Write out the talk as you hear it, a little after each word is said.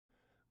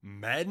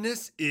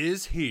Madness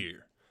is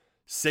here.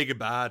 Say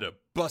goodbye to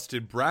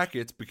busted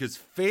brackets because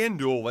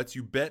FanDuel lets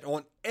you bet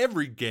on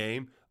every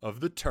game of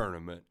the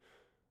tournament.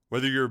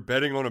 Whether you're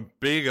betting on a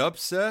big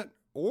upset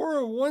or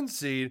a one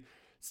seed,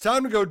 it's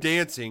time to go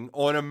dancing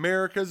on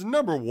America's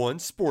 #1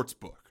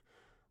 sportsbook.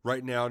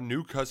 Right now,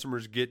 new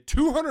customers get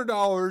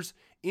 $200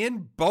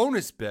 in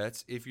bonus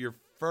bets if your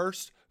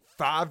first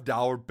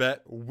 $5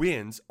 bet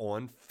wins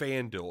on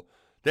FanDuel.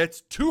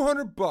 That's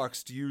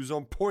 $200 to use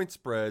on point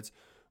spreads,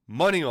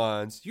 money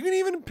lines. You can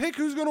even pick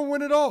who's going to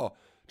win it all.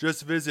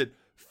 Just visit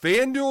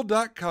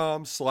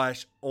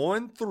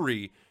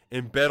FanDuel.com/on3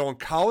 and bet on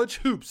college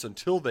hoops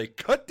until they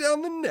cut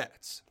down the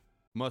nets.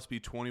 Must be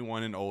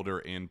 21 and older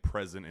and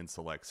present in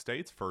select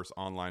states. First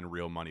online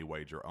real money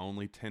wager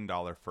only.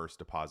 $10 first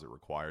deposit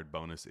required.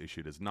 Bonus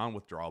issued as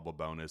non-withdrawable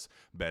bonus.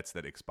 Bets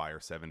that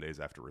expire 7 days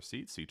after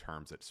receipt. See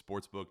terms at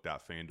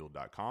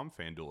sportsbook.fanduel.com.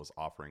 FanDuel is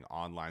offering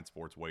online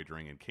sports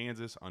wagering in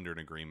Kansas under an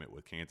agreement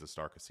with Kansas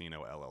Star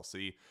Casino,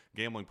 LLC.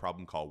 Gambling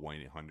problem? Call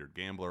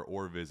 1-800-GAMBLER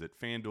or visit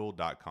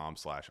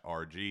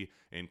fanduel.com/RG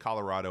in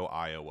Colorado,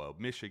 Iowa,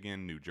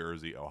 Michigan, New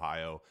Jersey,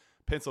 Ohio,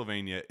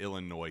 Pennsylvania,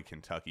 Illinois,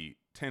 Kentucky,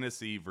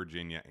 Tennessee,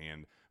 Virginia,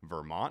 and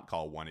Vermont.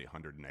 Call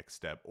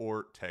 1-800-NEXT-STEP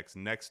or text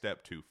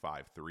NEXT-STEP to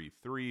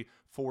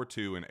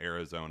 53342 in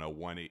Arizona,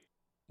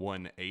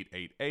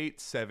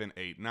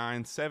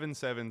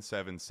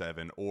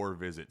 1-888-789-7777 or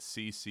visit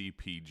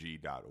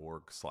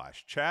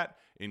ccpg.org/chat.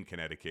 In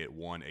Connecticut,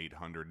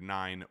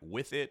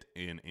 1-800-9-WITH-IT.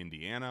 In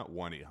Indiana,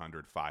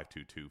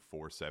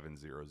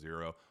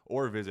 1-800-522-4700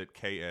 or visit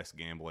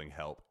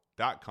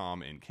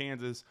ksgamblinghelp.com. In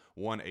Kansas,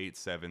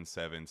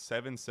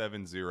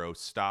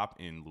 1-877-770-STOP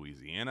in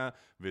Louisiana.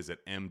 Visit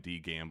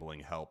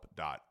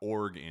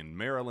mdgamblinghelp.org in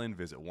Maryland.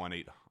 Visit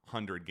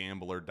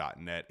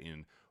 1-800-gambler.net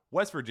in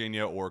West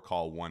Virginia or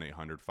call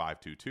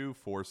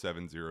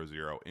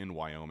 1-800-522-4700 in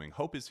Wyoming.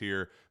 Hope is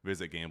here.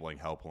 Visit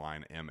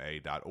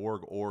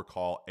gamblinghelplinema.org or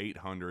call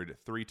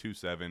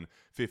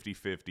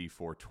 800-327-5050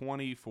 for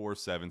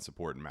 24/7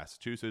 support in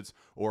Massachusetts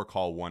or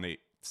call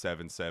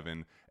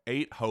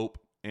 1-877-8-HOPE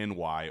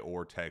NY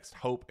or text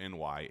Hope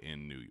NY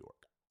in New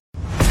York.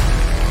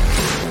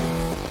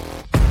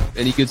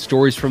 Any good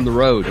stories from the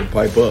road?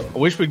 Pipe up. I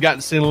wish we'd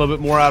gotten to see a little bit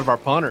more out of our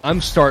punter. I'm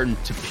starting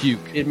to puke.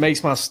 It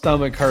makes my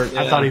stomach hurt.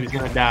 I thought he was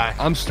going to die.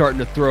 I'm starting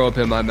to throw up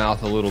in my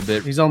mouth a little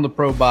bit. He's on the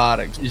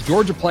probiotics. Is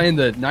Georgia playing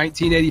the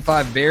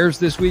 1985 Bears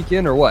this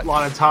weekend or what? A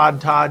lot of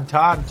Todd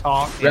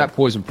talk. Rat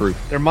poison proof.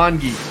 They're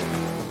mongoose.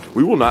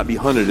 We will not be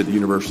hunted at the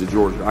University of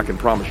Georgia. I can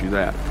promise you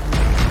that.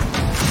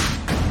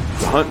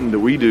 The hunting that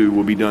we do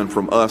will be done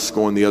from us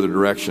going the other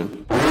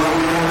direction.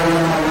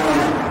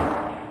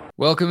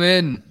 Welcome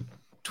in.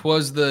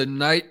 'Twas the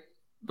night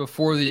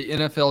before the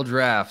NFL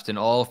draft and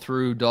all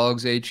through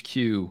Dawgs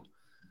HQ.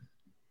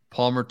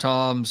 Palmer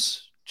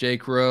Toms,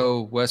 Jake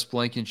Rowe, Wes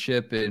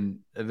Blankenship, and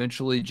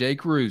eventually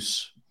Jake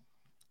Roos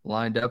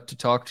lined up to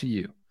talk to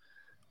you.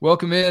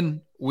 Welcome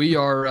in. We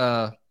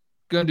are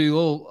going to do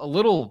a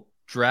little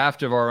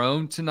draft of our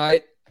own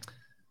tonight,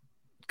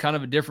 kind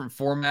of a different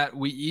format.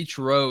 We each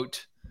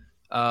wrote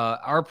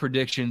our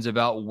predictions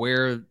about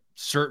where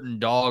certain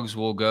dogs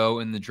will go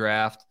in the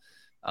draft.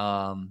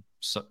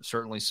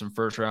 Certainly some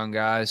first-round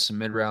guys, some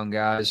mid-round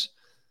guys,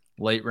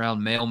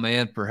 late-round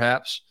mailman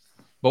perhaps.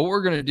 But what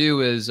we're going to do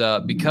is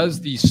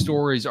because these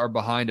stories are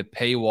behind a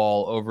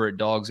paywall over at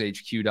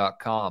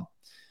dawgshq.com,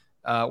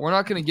 we're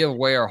not going to give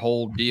away our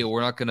whole deal.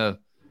 We're not going to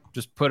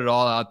just put it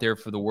all out there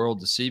for the world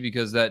to see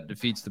because that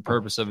defeats the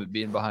purpose of it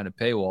being behind a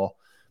paywall.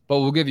 But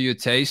we'll give you a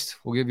taste.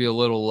 We'll give you a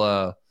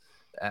little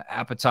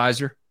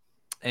appetizer,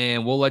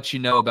 and we'll let you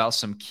know about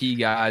some key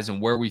guys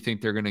and where we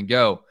think they're going to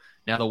go.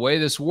 Now, the way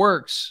this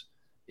works,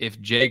 if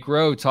Jake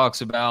Rowe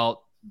talks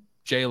about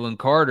Jalen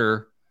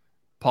Carter,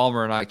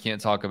 Palmer and I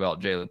can't talk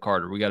about Jalen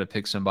Carter. We got to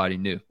pick somebody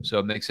new. So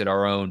it makes it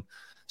our own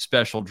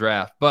special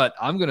draft. But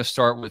I'm going to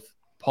start with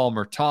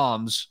Palmer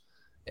Toms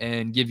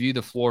and give you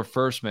the floor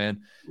first,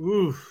 man.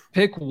 Oof.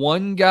 Pick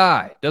one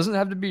guy. Doesn't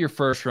have to be your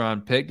first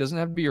round pick. Doesn't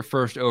have to be your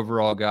first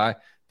overall guy.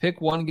 Pick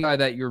one guy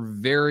that you're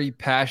very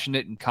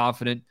passionate and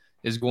confident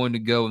is going to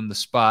go in the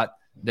spot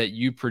that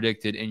you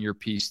predicted in your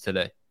piece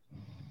today.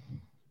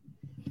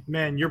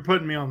 Man, you're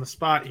putting me on the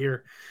spot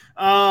here.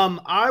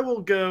 I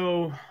will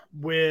go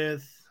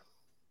with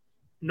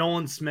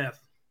Nolan Smith.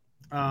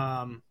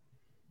 And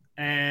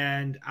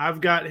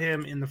I've got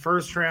him in the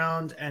first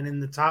round and in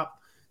the top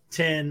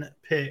 10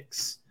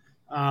 picks.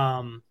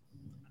 In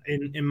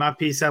my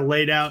piece, I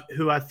laid out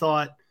who I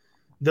thought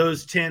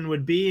those 10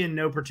 would be in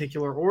no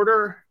particular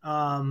order.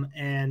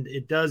 And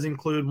it does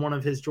include one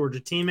of his Georgia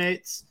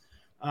teammates.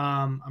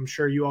 I'm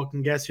sure you all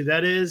can guess who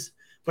that is.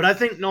 But I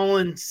think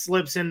Nolan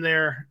slips in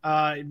there.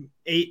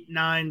 8,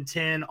 9,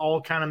 10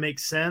 all kind of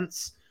makes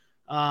sense.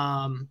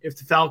 If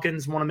the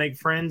Falcons want to make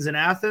friends in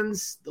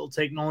Athens, they'll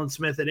take Nolan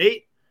Smith at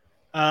 8.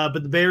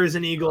 But the Bears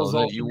and Eagles.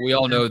 We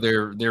all know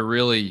they're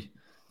really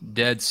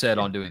dead set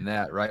on doing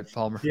that, right,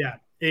 Palmer? Yeah,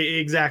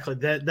 exactly.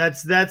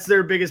 That's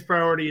their biggest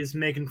priority is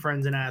making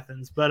friends in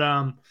Athens. But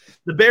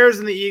the Bears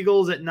and the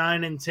Eagles at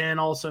 9 and 10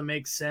 also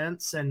makes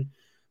sense. And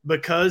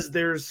because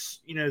there's,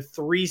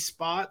 3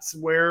 spots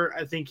where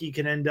I think he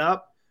can end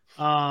up.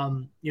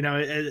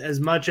 As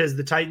much as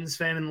the Titans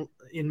fan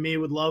in me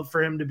would love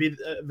for him to be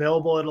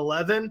available at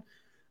 11,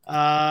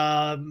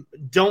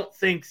 don't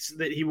think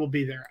that he will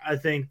be there. I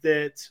think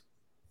that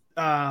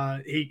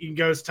he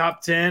goes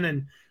top 10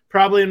 and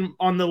probably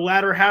on the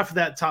latter half of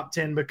that top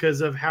 10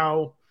 because of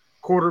how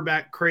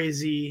quarterback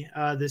crazy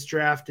this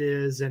draft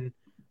is. And,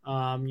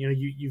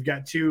 you've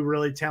got 2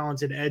 really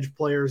talented edge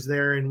players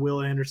there in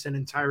Will Anderson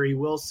and Tyree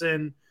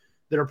Wilson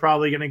that are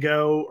probably going to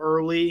go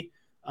early.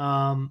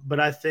 But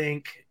I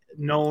think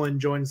Nolan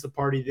joins the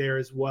party there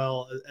as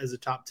well as a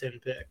top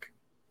 10 pick.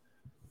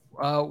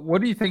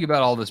 What do you think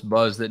about all this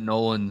buzz that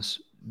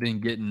Nolan's been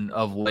getting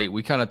of late?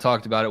 We kind of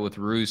talked about it with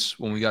Roos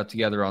when we got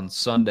together on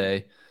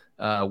Sunday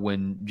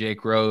when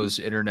Jake Rowe's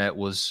internet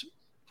was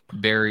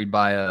buried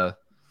by a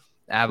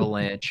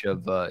avalanche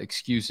of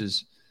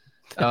excuses.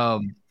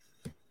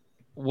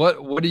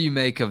 What do you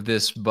make of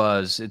this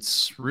buzz? It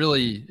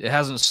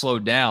hasn't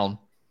slowed down.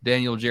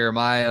 Daniel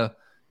Jeremiah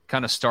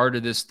kind of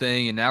started this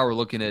thing, and now we're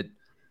looking at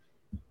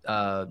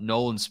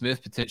Nolan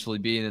Smith potentially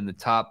being in the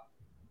top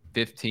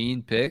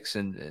 15 picks,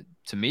 and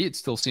to me, it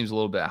still seems a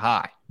little bit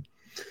high.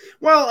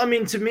 Well, I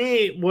mean, to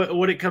me,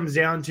 what it comes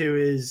down to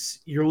is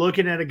you're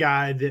looking at a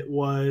guy that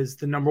was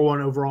the number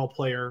 1 overall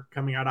player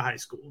coming out of high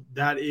school.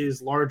 That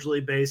is largely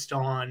based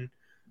on,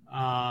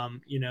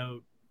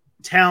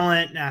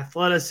 talent and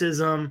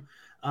athleticism.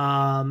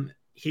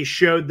 He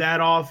showed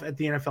that off at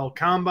the NFL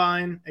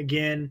Combine.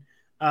 Again,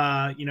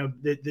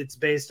 that's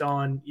based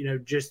on,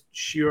 just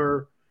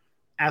sheer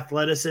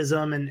athleticism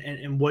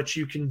and what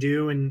you can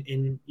do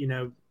in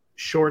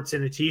shorts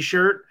and a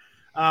t-shirt.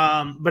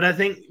 But I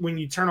think when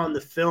you turn on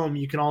the film,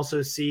 you can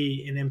also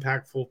see an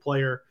impactful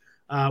player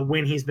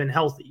when he's been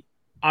healthy.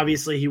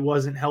 Obviously, he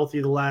wasn't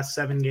healthy the last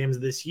 7 games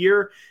of this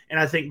year. And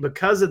I think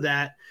because of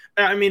that,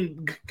 I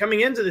mean,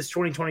 coming into this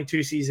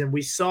 2022 season,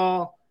 we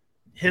saw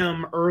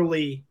him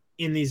early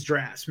in these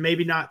drafts,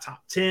 maybe not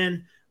top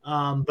 10,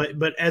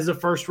 but as a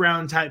first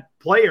round type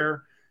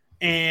player.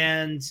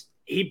 And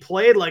he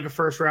played like a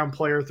first round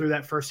player through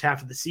that first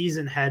half of the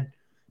season, had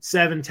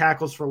 7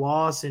 tackles for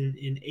loss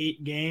in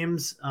 8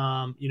 games.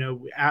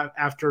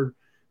 After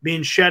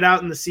being shut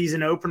out in the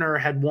season opener,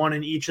 had 1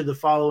 in each of the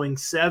following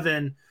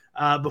 7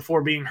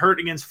 before being hurt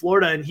against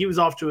Florida. And he was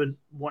off to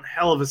one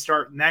hell of a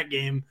start in that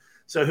game.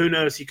 So who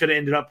knows, he could have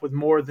ended up with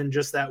more than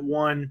just that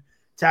 1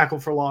 tackle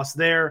for loss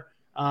there.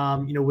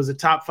 Was a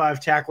top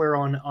 5 tackler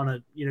on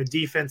a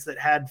defense that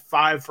had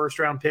 5 first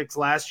round picks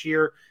last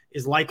year,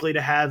 is likely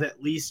to have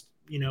at least,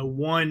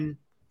 1,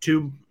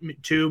 2,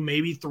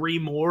 maybe 3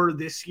 more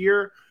this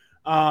year.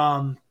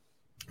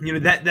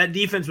 That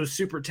defense was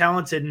super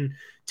talented, and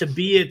to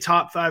be a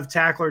top 5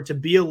 tackler, to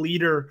be a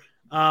leader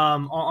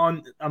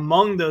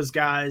among those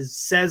guys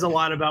says a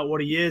lot about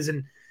what he is.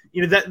 And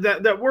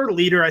that word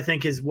leader, I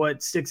think, is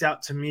what sticks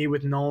out to me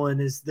with Nolan,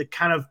 is the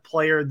kind of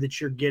player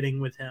that you're getting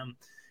with him.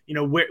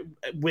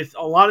 With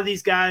a lot of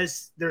these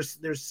guys,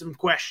 there's some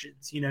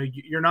questions.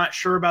 You're not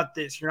sure about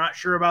this, you're not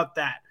sure about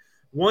that.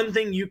 One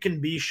thing you can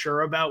be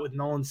sure about with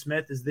Nolan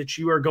Smith is that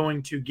you are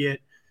going to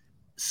get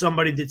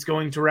somebody that's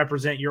going to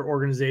represent your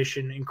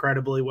organization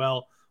incredibly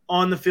well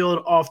on the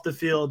field, off the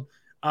field,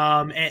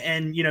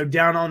 and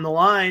down on the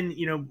line.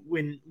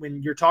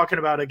 When you're talking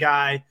about a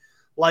guy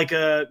like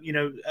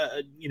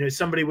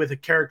somebody with a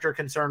character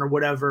concern or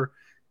whatever,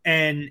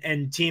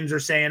 and teams are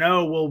saying,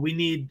 oh, well, we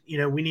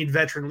need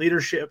veteran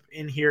leadership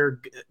in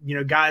here,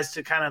 guys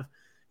to kind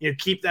of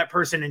keep that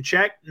person in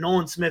check.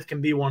 Nolan Smith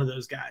can be one of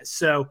those guys.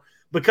 So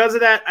because of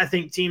that, I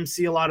think teams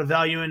see a lot of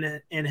value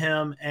in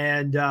him,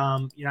 and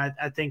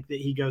I think that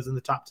he goes in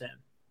the top 10.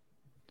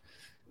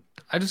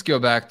 I just go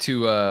back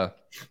to a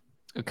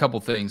couple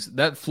things.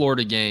 That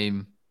Florida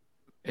game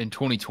in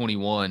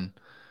 2021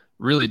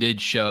 really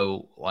did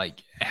show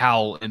like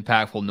how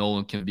impactful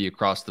Nolan can be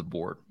across the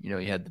board. He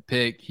had the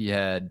pick, he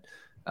had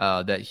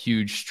that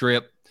huge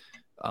strip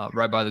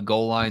right by the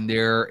goal line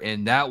there,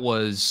 and that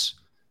was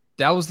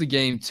the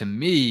game to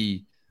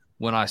me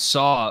when I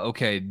saw,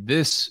 okay,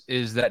 this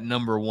is that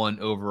number 1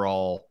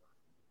 overall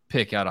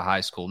pick out of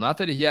high school. Not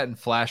that he hadn't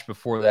flashed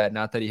before that,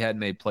 not that he hadn't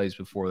made plays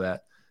before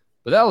that,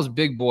 but that was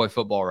big boy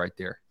football right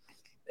there.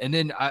 And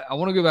then I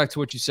want to go back to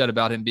what you said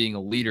about him being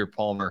a leader,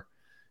 Palmer.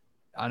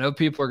 I know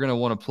people are going to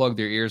want to plug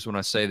their ears when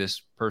I say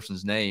this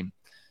person's name,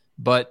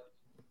 but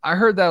I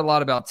heard that a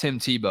lot about Tim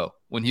Tebow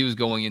when he was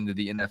going into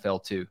the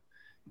NFL too.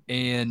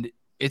 And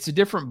it's a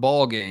different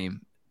ball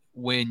game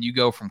when you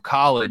go from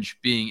college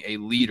being a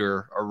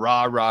leader, a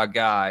rah-rah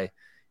guy.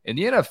 In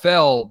the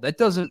NFL, that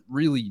doesn't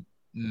really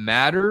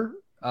matter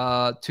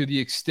to the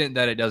extent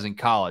that it does in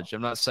college.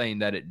 I'm not saying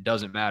that it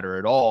doesn't matter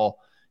at all,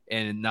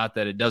 and not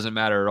that it doesn't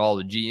matter at all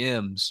to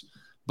GMs,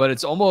 but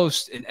it's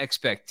almost an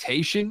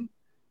expectation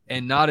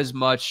and not as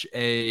much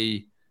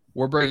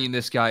we're bringing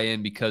this guy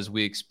in because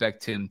we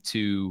expect him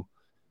to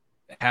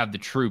have the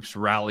troops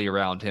rally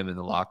around him in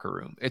the locker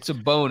room. It's a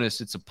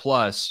bonus, it's a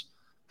plus,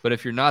 but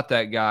if you're not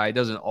that guy, it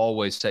doesn't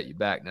always set you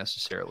back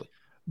necessarily.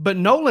 But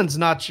Nolan is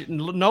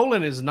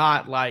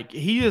not like,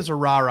 he is a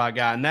rah-rah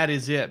guy, and that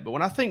is it. But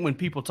when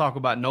people talk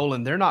about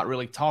Nolan, they're not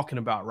really talking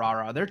about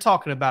rah-rah. They're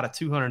talking about a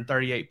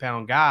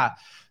 238-pound guy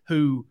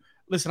who,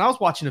 listen, I was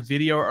watching a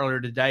video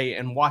earlier today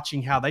and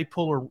watching how they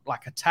pull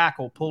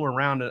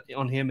around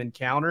on him in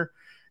counter,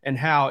 and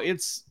how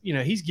it's,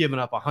 he's giving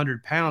up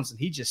 100 pounds and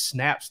he just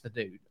snaps the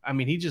dude. I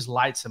mean, he just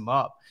lights him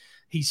up.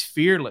 He's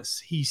fearless.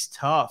 He's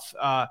tough.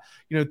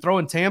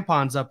 Throwing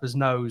tampons up his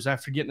nose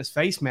after getting his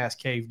face mask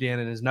caved in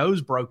and his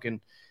nose broken,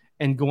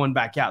 and going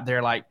back out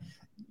there like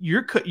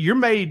you're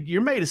made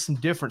of some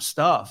different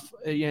stuff.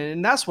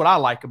 And that's what I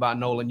like about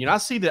Nolan. I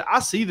see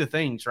the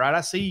things, right?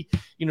 I see,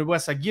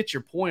 Wes, I get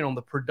your point on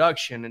the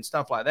production and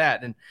stuff like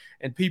that,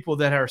 and people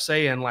that are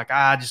saying like,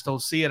 I just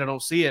don't see it. I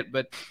don't see it.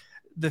 But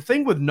the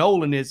thing with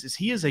Nolan is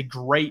he is a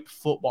great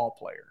football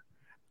player,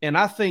 and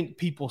I think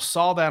people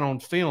saw that on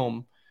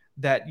film.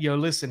 That,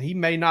 listen, he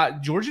may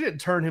not – Georgia didn't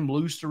turn him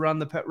loose to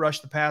rush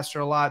the passer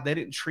a lot. They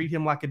didn't treat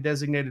him like a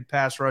designated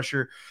pass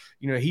rusher.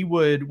 He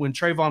would – when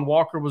Trayvon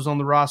Walker was on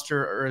the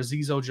roster or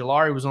Azeez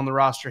Ojulari was on the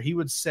roster, he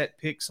would set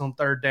picks on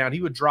third down.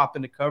 He would drop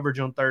into coverage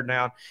on third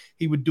down.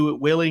 He would do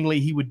it willingly.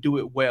 He would do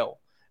it well.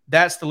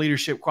 That's the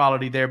leadership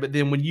quality there. But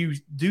then when you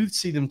do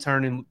see them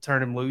turn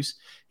him loose,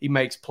 he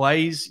makes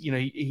plays.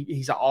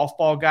 He's an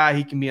off-ball guy.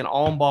 He can be an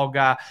on-ball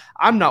guy.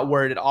 I'm not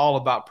worried at all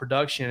about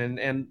production.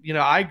 And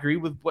I agree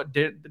with what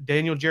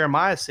Daniel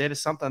Jeremiah said.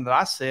 Is something that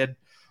I said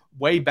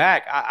way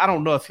back. I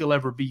don't know if he'll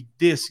ever be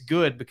this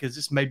good, because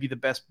this may be the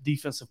best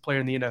defensive player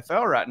in the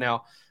NFL right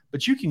now.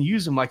 But you can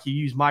use him like you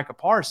use Micah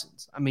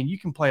Parsons. I mean, you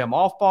can play him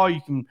off-ball.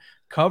 You can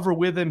cover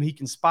with him. He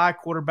can spy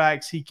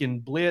quarterbacks. He can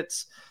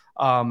blitz.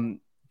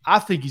 I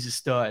think he's a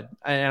stud,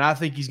 and I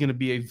think he's going to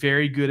be a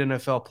very good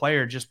NFL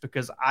player, just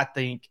because I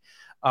think,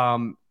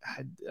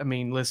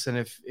 listen,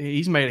 if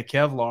he's made of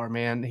Kevlar,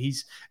 man,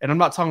 and I'm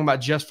not talking about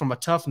just from a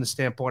toughness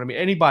standpoint. I mean,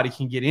 anybody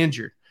can get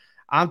injured.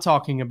 I'm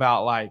talking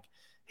about like,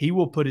 he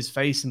will put his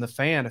face in the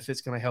fan if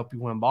it's going to help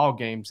you win ball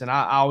games. And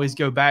I always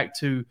go back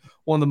to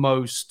one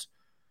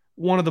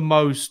of the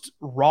most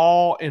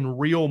raw and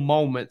real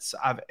moments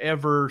I've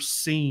ever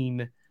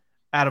seen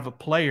out of a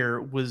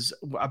player was,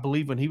 I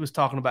believe, when he was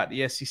talking about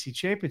the SEC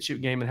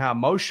championship game and how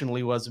emotional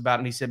he was about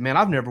it. And he said, man,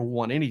 I've never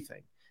won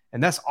anything,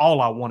 and that's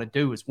all I want to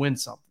do is win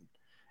something.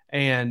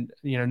 And,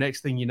 next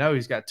thing you know,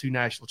 he's got 2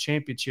 national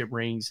championship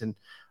rings. And,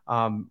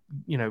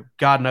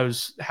 God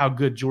knows how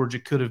good Georgia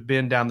could have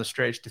been down the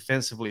stretch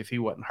defensively if he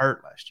wasn't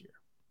hurt last year.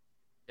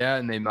 Yeah,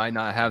 and they might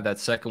not have that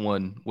second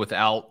one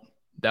without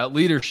that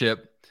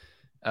leadership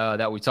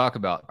that we talk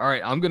about. All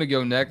right, I'm going to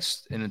go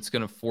next, and it's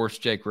going to force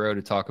Jake Rowe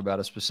to talk about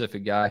a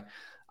specific guy.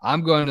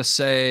 I'm going to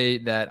say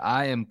that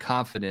I am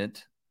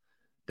confident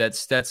that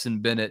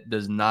Stetson Bennett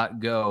does not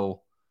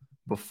go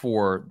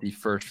before the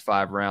first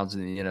 5 rounds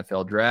in the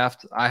NFL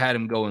draft. I had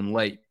him going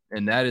late,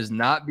 and that is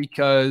not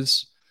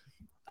because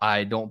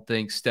I don't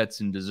think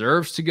Stetson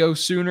deserves to go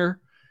sooner.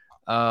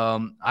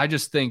 I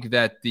just think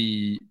that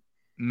the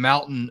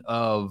mountain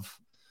of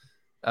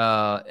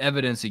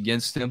evidence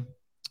against him,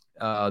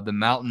 the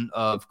mountain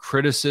of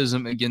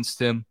criticism against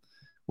him,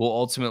 will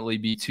ultimately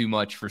be too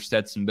much for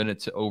Stetson Bennett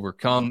to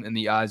overcome in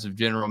the eyes of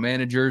general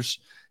managers.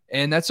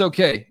 And that's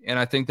okay. And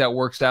I think that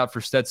works out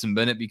for Stetson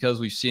Bennett because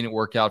we've seen it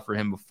work out for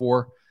him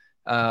before.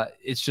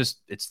 It's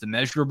the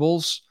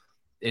measurables.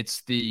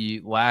 It's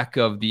the lack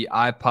of the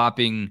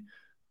eye-popping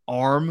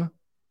arm.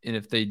 And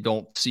if they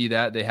don't see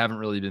that, they haven't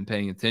really been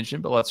paying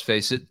attention. But let's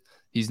face it,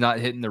 he's not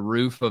hitting the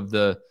roof of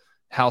the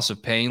House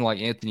of Pain like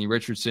Anthony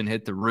Richardson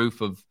hit the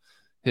roof of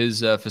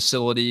his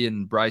facility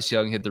and Bryce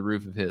Young hit the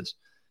roof of his.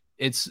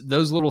 It's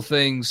those little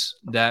things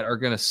that are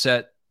going to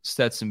set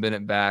Stetson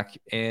Bennett back,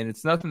 and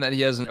it's nothing that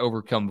he hasn't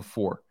overcome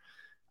before.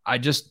 I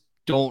just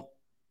don't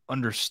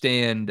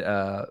understand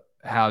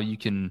how you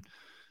can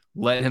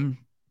let him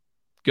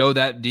go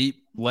that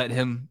deep, let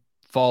him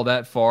fall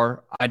that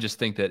far. I just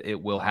think that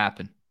it will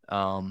happen.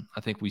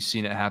 I think we've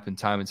seen it happen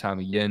time and time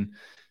again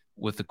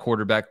with the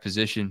quarterback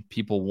position.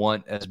 People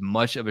want as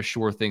much of a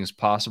sure thing as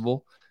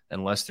possible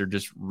unless they're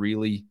just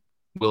really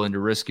willing to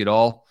risk it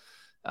all.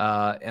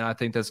 And I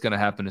think that's going to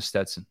happen to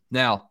Stetson.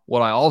 Now,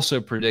 what I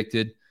also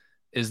predicted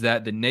is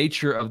that the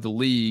nature of the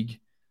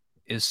league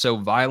is so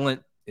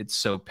violent, it's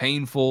so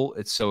painful,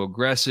 it's so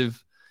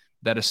aggressive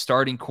that a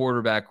starting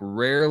quarterback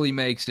rarely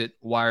makes it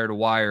wire to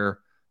wire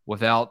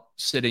without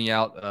sitting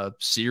out a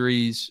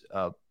series,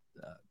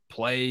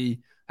 play,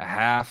 a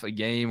half, a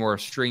game, or a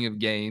string of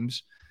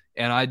games.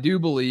 And I do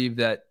believe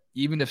that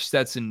even if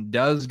Stetson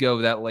does go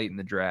that late in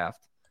the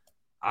draft,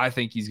 I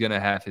think he's going to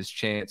have his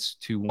chance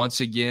to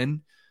once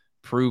again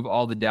prove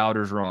all the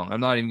doubters wrong.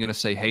 I'm not even going to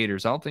say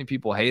haters. I don't think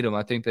people hate him.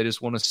 I think they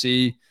just want to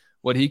see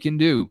what he can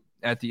do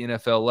at the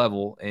NFL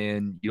level.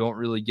 And you don't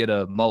really get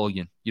a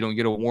mulligan. You don't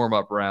get a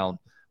warm-up round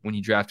when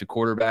you draft a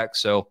quarterback.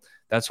 So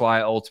that's why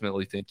I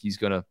ultimately think he's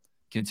going to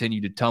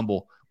continue to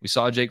tumble. We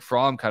saw Jake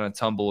Fromm kind of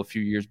tumble a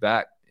few years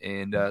back.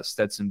 And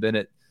Stetson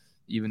Bennett,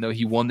 even though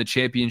he won the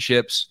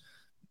championships,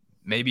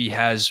 maybe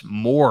has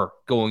more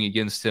going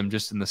against him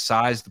just in the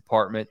size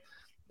department.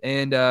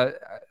 And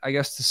I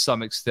guess to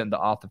some extent the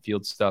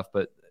off-the-field stuff.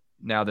 But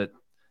now that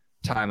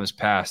time has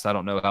passed, I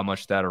don't know how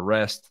much that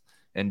arrest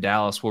in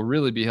Dallas will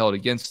really be held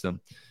against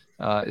them.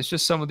 It's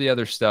just some of the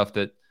other stuff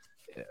that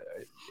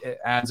it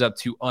adds up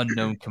to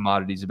unknown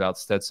commodities about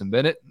Stetson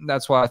Bennett. And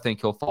that's why I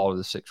think he'll fall to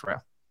the 6th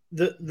round.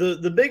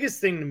 The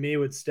biggest thing to me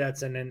with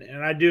Stetson,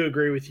 and I do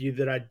agree with you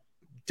that I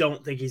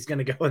don't think he's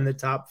going to go in the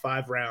top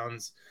 5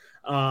 rounds.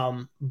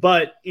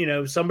 But,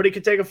 somebody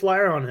could take a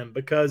flyer on him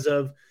because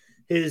of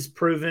his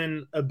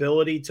proven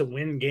ability to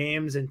win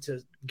games and to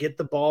get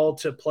the ball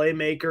to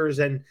playmakers.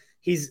 And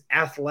he's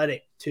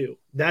athletic too.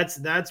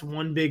 That's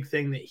one big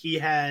thing that he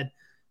had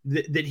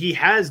that he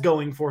has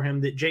going for him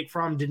that Jake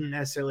Fromm didn't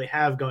necessarily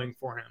have going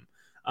for him.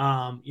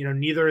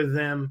 Neither of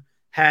them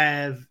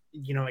have,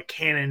 a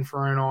cannon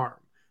for an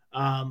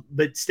arm.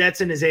 But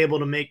Stetson is able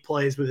to make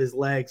plays with his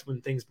legs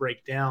when things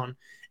break down.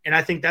 And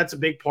I think that's a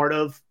big part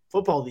of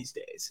football these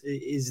days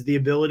is the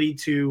ability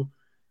to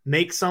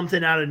make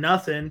something out of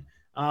nothing.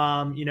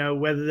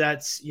 Whether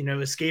that's,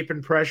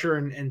 escaping pressure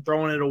and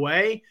throwing it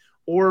away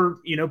or,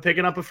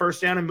 picking up a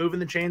first down and moving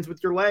the chains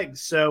with your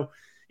legs. So,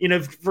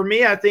 for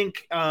me, I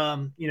think,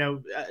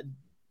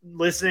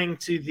 listening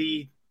to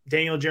the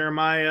Daniel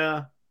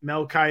Jeremiah,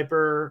 Mel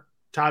Kiper,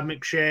 Todd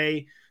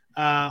McShay,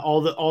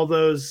 all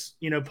those,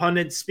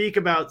 pundits speak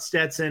about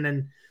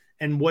Stetson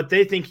and what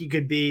they think he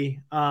could be.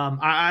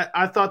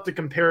 I thought the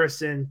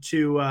comparison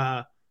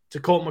to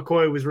Colt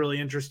McCoy was really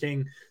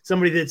interesting.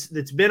 Somebody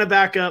that's been a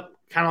backup,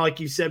 kind of like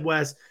you said,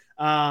 Wes,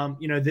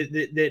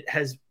 that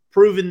has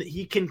proven that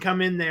he can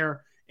come in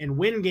there and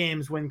win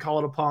games when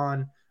called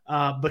upon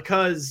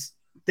because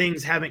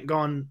things haven't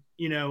gone,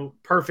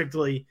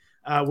 perfectly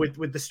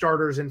with the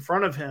starters in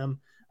front of him.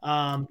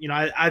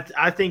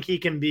 I think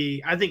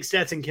I think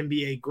Stetson can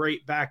be a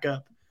great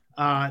backup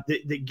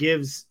that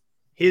gives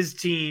his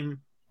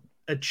team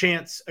a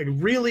chance, a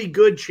really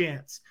good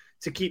chance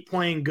to keep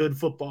playing good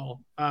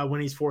football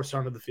when he's forced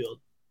onto the field.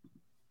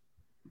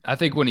 I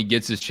think when he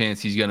gets his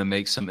chance, he's going to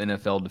make some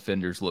NFL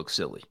defenders look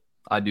silly.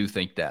 I do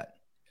think that.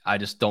 I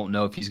just don't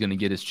know if he's going to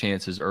get his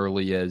chance as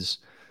early as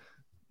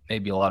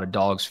maybe a lot of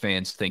Dawgs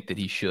fans think that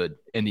he should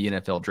in the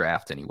NFL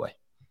draft anyway.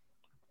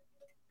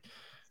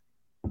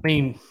 I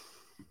mean,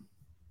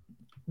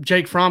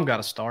 Jake Fromm got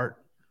a start,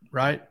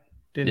 right?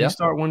 Didn't he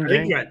start one game? I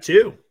think he got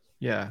 2.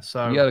 Yeah,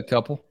 so you got a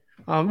couple.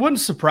 Wouldn't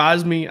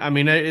surprise me. I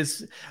mean,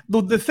 it's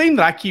the thing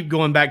that I keep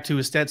going back to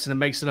is Stetson that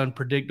makes it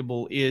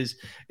unpredictable is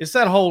it's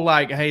that whole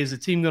like, hey, is the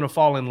team going to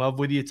fall in love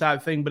with you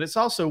type thing? But it's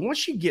also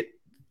once you get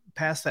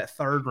past that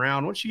 3rd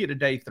round, once you get to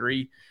day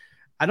 3,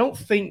 I don't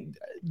think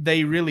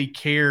they really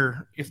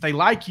care if they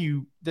like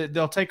you.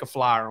 They'll take a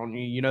flyer on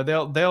you.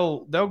 They'll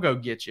go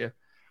get you.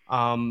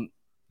 And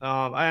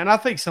I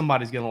think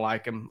somebody's going to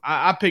like him.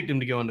 I picked him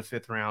to go in the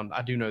 5th round.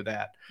 I do know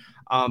that.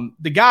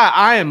 The guy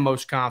I am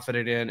most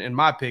confident in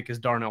my pick is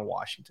Darnell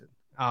Washington.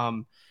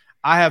 I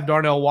have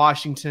Darnell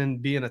Washington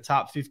being a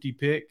top 50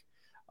 pick.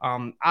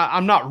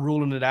 I'm not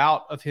ruling it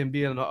out of him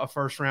being a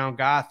 1st round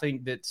guy. I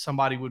think that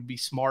somebody would be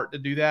smart to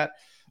do that.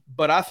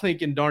 But I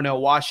think in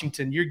Darnell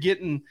Washington, you're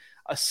getting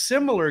a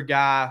similar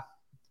guy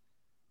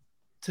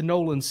to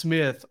Nolan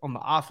Smith on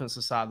the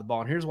offensive side of the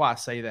ball. And here's why I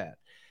say that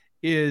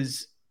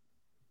is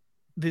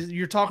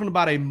you're talking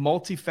about a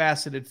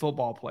multifaceted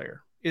football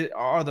player.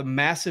 Are the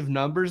massive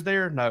numbers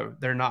there? No,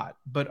 they're not.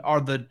 But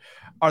are the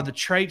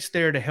traits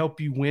there to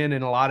help you win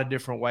in a lot of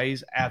different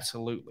ways?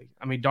 Absolutely.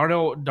 I mean,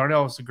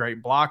 Darnell is a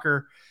great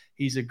blocker.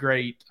 He's a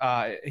great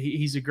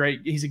he's a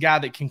guy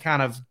that can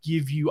kind of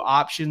give you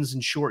options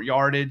in short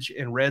yardage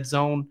and red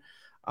zone.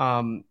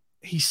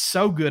 He's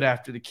so good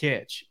after the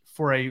catch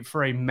for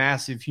a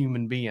massive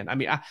human being. I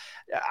mean,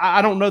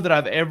 I don't know that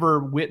I've ever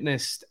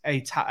witnessed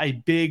a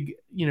big,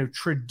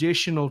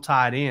 traditional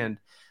tight end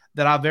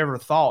that I've ever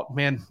thought,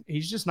 man,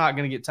 he's just not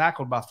going to get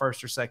tackled by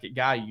 1st or 2nd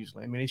guy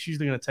usually. I mean, it's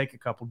usually going to take a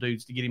couple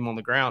dudes to get him on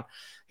the ground.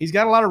 He's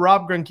got a lot of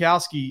Rob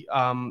Gronkowski,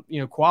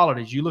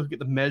 qualities. You look at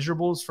the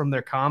measurables from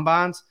their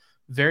combines,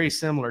 very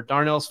similar.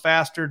 Darnell's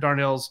faster.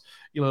 Darnell's,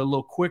 a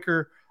little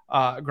quicker.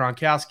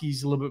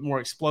 Gronkowski's a little bit more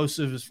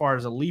explosive as far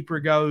as a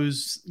leaper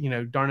goes.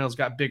 Darnell's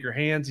got bigger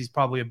hands. He's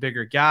probably a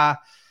bigger guy.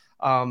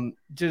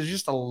 There's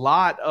just a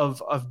lot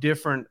of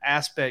different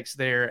aspects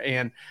there.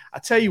 And I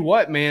tell you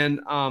what,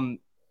 man, Todd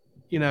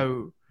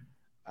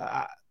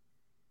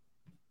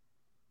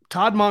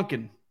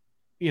Monken,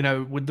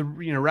 with the,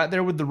 right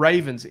there with the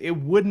Ravens, it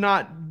would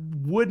not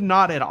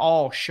at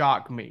all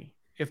shock me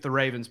if the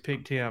Ravens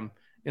picked him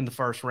in the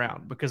 1st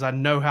round because I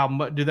know how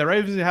much. Do the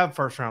Ravens have a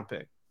 1st round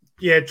pick?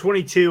 Yeah,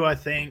 22, I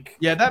think.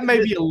 Yeah, that may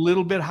be a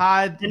little bit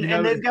high.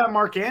 And they've got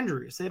Mark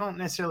Andrews. They don't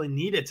necessarily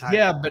need a tight end.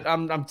 Yeah, but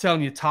I'm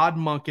telling you, Todd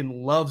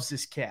Monken loves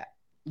this cat.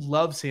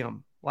 Loves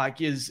him.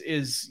 Like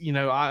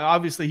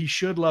obviously he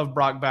should love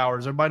Brock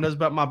Bowers. Everybody knows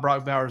about my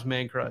Brock Bowers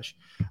man crush.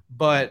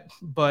 But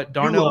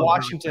Darnell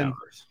Washington,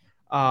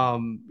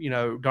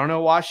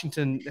 Darnell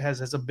Washington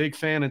has a big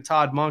fan in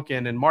Todd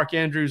Monken, and Mark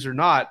Andrews or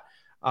not.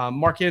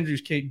 Mark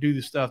Andrews can't do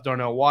the stuff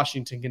Darnell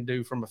Washington can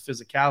do from a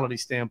physicality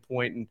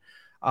standpoint.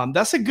 And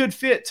that's a good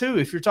fit too.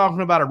 If you're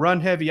talking about a run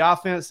heavy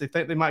offense, they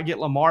think they might get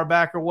Lamar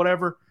back or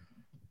whatever.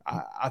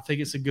 I think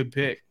it's a good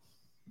pick.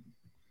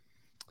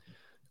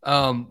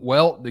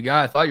 Well, the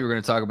guy I thought you were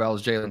going to talk about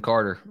was Jalen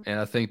Carter, and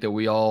I think that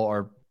we all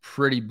are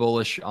pretty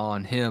bullish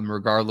on him,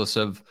 regardless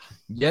of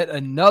yet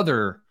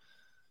another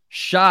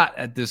shot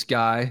at this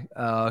guy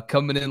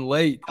coming in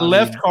late. I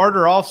left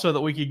Carter off so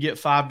that we could get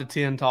 5 to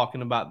 10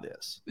 talking about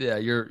this. Yeah,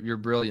 you're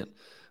brilliant,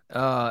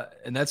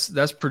 and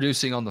that's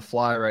producing on the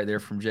fly right there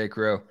from Jake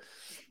Rowe.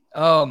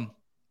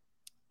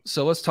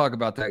 So let's talk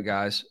about that,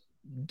 guys.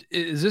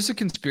 Is this a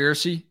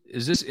conspiracy?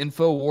 Is this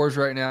info wars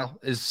right now?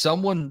 Is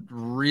someone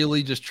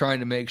really just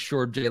trying to make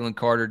sure Jalen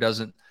Carter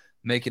doesn't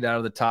make it out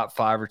of the top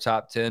 5 or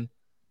top 10?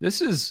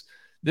 This is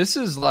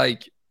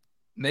like,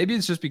 maybe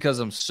it's just because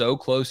I'm so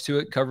close to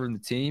it covering the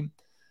team.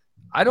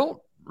 I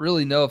don't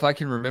really know if I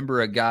can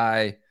remember a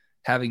guy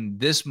having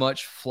this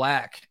much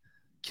flack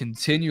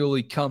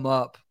continually come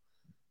up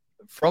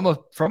from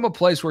a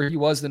place where he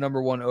was the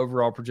number 1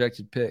 overall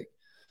projected pick,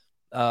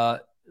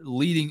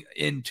 leading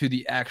into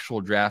the actual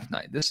draft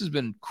night. This has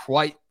been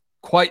quite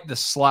the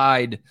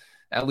slide,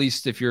 at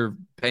least if you're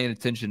paying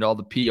attention to all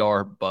the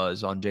PR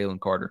buzz on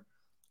Jalen Carter.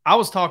 I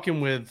was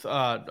talking with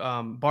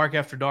Bark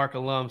After Dark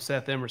alum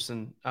Seth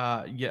Emerson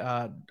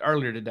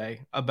earlier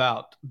today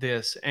about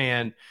this,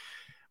 and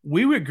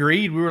we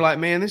agreed. We were like,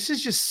 man, this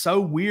is just so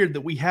weird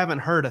that we haven't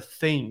heard a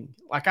thing.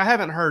 Like, I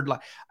haven't heard,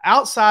 like,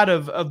 outside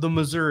of the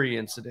Missouri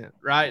incident,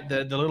 right?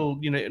 The little,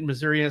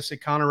 Missouri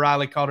incident, Connor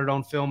Riley caught it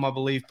on film, I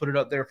believe, put it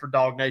up there for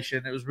Dog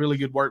Nation. It was really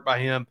good work by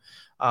him.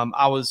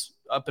 I was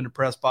up in the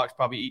press box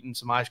probably eating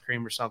some ice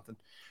cream or something.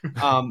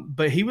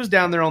 But he was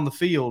down there on the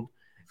field,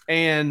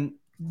 and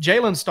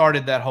Jalen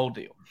started that whole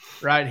deal,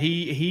 right?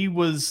 He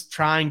was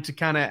trying to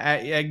kind of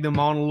egg them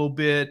on a little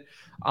bit.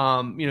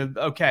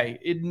 Okay,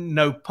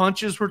 no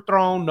punches were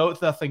thrown,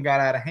 nothing got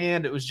out of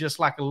hand. It was just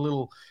like a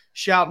little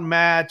shouting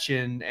match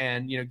and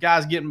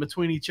guys getting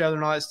between each other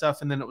and all that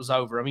stuff, and then it was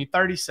over. I mean,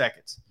 30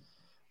 seconds.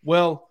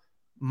 Well,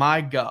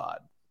 my God.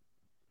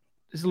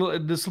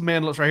 This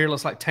man looks right here,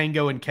 looks like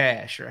Tango and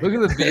Cash. Right? Look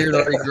at the beard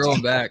already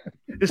growing back.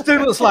 This dude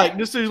looks like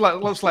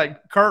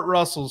Kurt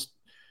Russell's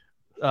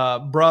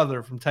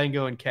brother from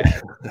Tango and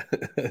Cash.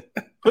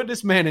 Put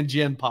this man in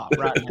Gen Pop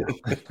right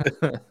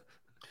now.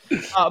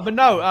 But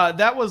no,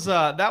 that was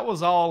all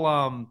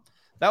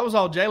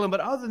Jalen. But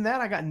other than that,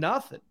 I got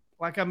nothing.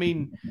 Like, I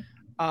mean,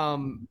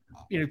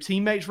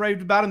 teammates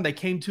raved about him. They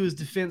came to his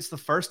defense the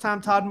first time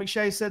Todd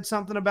McShay said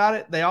something about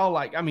it. They all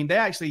they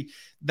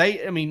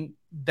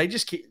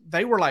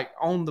were like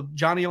on the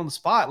Johnny on the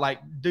spot. Like,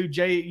 dude,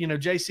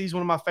 JC's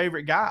one of my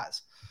favorite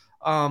guys.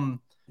 The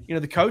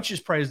coaches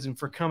praised him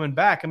for coming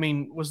back. I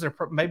mean, was there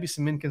maybe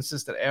some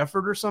inconsistent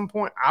effort or some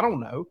point? I don't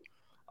know.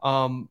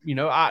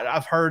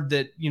 I've heard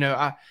that,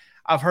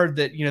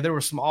 there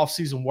were some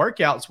off-season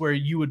workouts where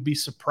you would be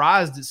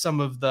surprised at some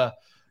of the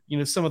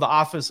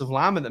offensive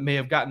linemen that may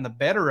have gotten the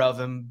better of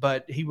him,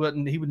 but he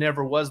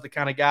never was the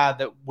kind of guy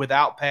that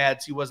without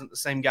pads, he wasn't the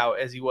same guy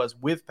as he was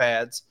with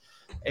pads.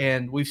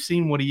 And we've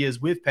seen what he is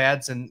with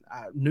pads, and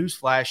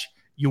newsflash,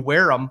 you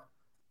wear them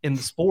in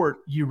the sport.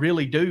 You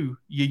really do.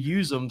 You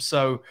use them.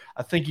 So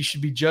I think you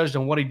should be judged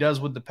on what he does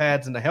with the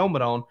pads and the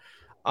helmet on.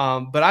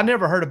 But I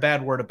never heard a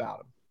bad word about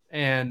him.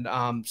 And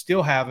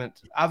still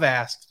haven't. I've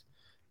asked.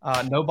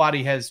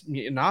 Nobody has,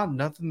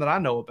 nothing that I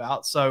know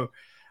about. So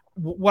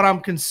what I'm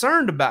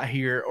concerned about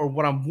here, or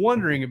what I'm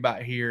wondering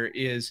about here,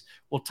 is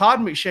will Todd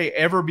McShay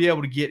ever be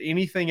able to get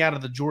anything out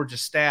of the Georgia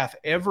staff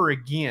ever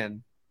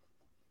again?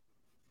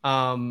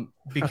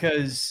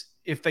 Because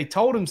if they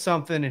told him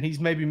something and he's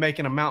maybe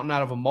making a mountain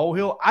out of a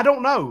molehill, I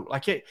don't know.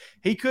 Like,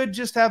 he could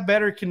just have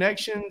better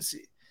connections.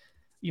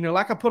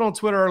 Like I put on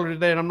Twitter earlier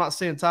today, and I'm not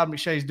saying Todd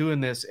McShay's doing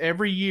this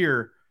every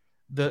year.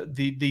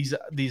 These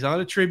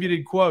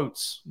unattributed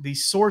quotes,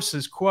 these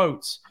sources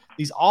quotes,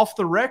 these off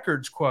the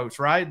records quotes,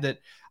 right? That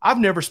I've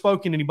never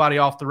spoken to anybody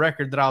off the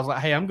record that I was like,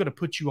 hey, I'm going to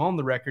put you on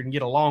the record and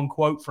get a long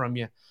quote from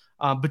you.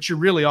 But you're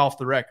really off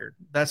the record.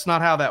 That's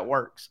not how that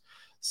works.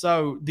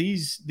 So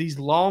these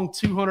long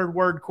 200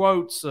 word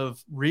quotes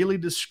of really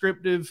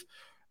descriptive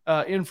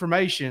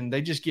information,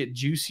 they just get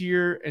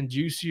juicier and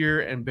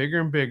juicier and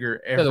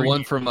bigger every the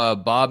one year. from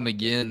Bob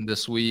McGinn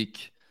this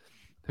week,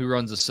 who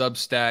runs a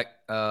Substack,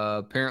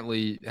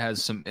 apparently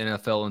has some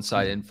NFL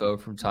inside info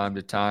from time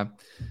to time,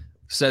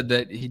 said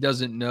that he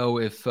doesn't know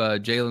if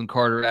Jalen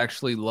Carter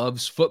actually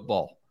loves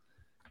football.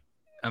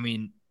 I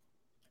mean,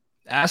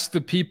 ask the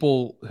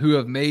people who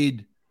have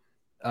made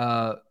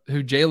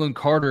who Jalen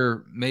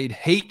Carter made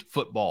hate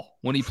football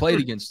when he played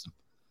against them,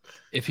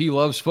 if he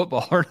loves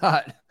football or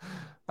not.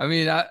 I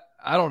mean, I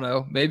don't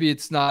know. Maybe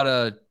it's not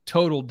a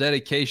total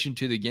dedication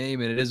to the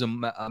game, and it is a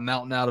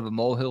mountain out of a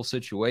molehill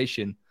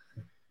situation.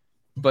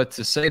 But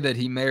to say that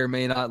he may or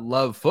may not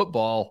love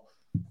football,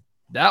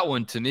 that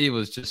one to me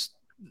was just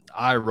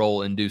eye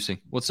roll inducing.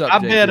 What's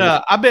up, Jake?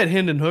 I bet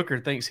Hendon Hooker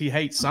thinks he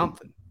hates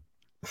something.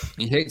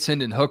 He hates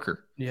Hendon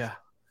Hooker. Yeah,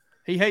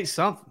 he hates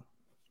something.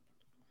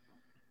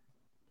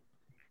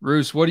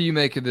 Roos, what do you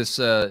make of this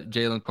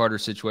Jalen Carter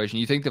situation?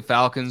 You think the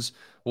Falcons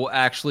will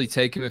actually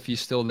take him if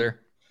he's still there?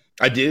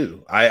 I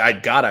do.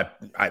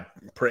 I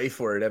pray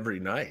for it every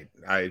night.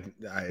 I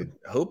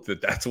hope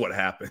that that's what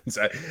happens.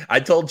 I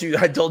told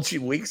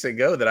you weeks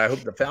ago that I hope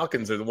the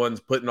Falcons are the ones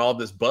putting all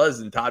this buzz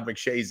in Todd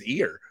McShay's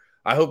ear.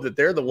 I hope that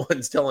they're the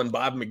ones telling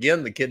Bob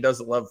McGinn the kid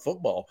doesn't love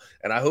football,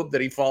 and I hope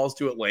that he falls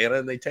to Atlanta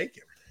and they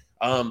take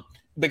him.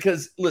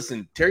 Because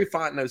listen, Terry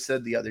Fontenot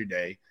said the other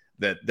day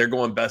that they're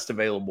going best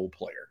available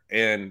player,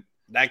 and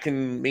that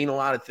can mean a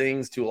lot of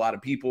things to a lot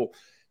of people.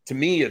 To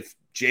me, if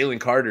Jalen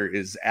Carter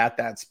is at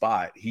that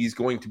spot, he's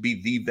going to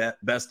be the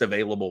best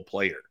available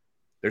player.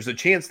 There's a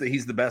chance that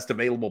he's the best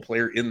available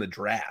player in the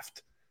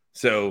draft.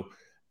 So,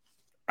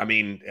 I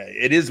mean,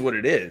 it is what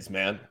it is,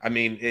 man. I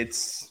mean,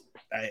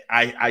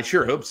 I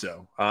sure hope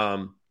so.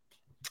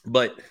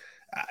 But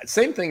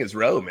same thing as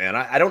Rowe, man.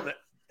 I don't.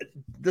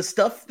 The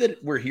stuff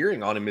that we're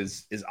hearing on him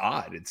is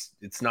odd.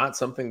 It's not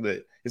something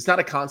that it's not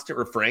a constant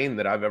refrain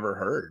that I've ever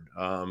heard.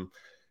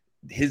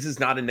 His is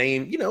not a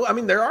name. You know, I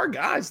mean, there are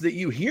guys that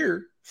you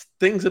hear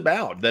things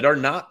about that are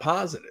not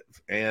positive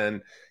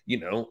and, you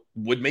know,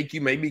 would make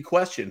you maybe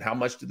question how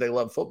much do they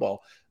love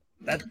football.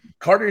 That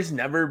Carter's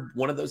never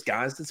one of those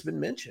guys that's been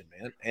mentioned,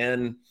 man.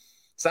 And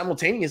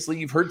simultaneously,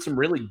 you've heard some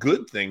really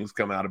good things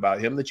come out about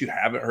him that you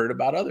haven't heard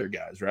about other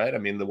guys, right? I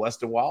mean, the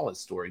Weston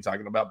Wallace story,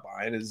 talking about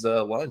buying his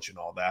lunch and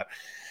all that.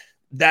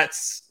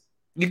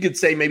 You could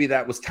say maybe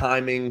that was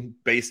timing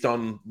based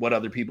on what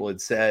other people had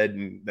said,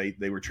 and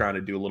they were trying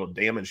to do a little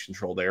damage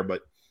control there.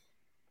 But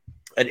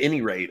at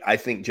any rate, I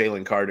think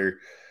Jalen Carter,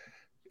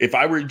 if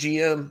I were a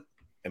GM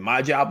and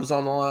my job was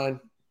on the line,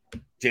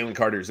 Jalen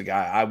Carter is a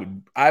guy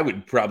I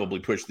would probably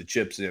push the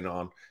chips in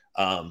on,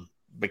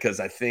 because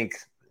I think,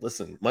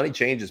 listen, money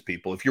changes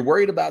people. If you're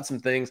worried about some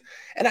things,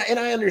 and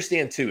I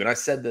understand too, and I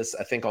said this,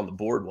 I think, on the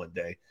board one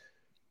day,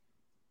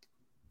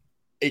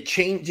 it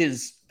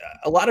changes.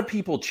 A lot of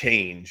people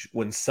change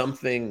when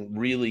something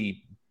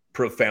really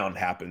profound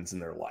happens in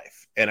their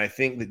life. And I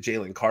think that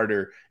Jalen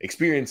Carter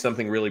experienced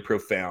something really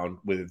profound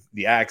with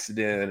the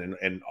accident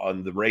and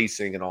on the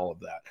racing and all of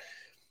that.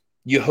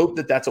 You hope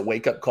that that's a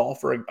wake-up call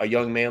for a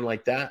young man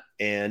like that.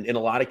 And in a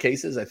lot of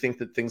cases, I think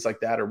that things like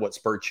that are what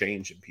spur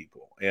change in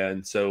people.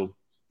 And so,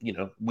 you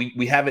know,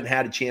 we haven't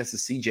had a chance to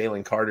see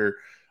Jalen Carter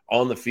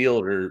on the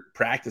field or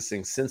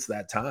practicing since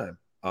that time.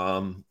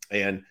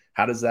 And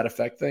how does that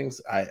affect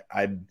things?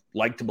 I'd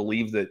like to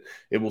believe that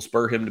it will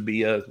spur him to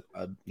be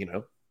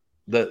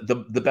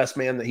the best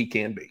man that he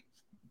can be.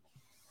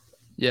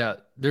 Yeah,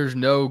 there's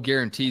no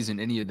guarantees in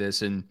any of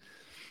this. And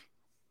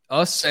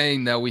us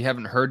saying that we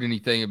haven't heard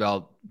anything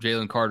about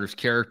Jalen Carter's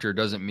character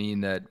doesn't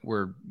mean that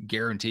we're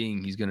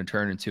guaranteeing he's going to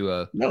turn into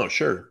a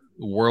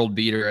world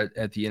beater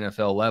at the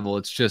NFL level.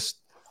 It's just,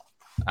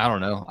 I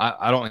don't know.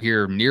 I don't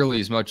hear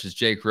nearly as much as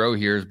Jake Rowe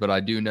hears, but I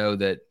do know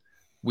that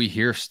we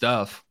hear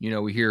stuff. You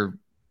know, we hear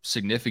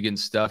significant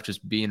stuff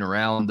just being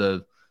around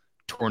the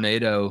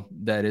tornado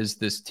that is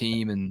this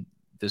team and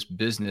this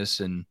business.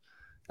 And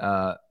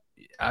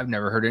I've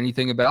never heard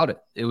anything about it.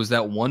 It was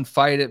that one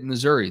fight at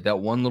Missouri, that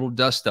one little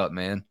dust up,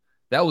 man.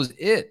 That was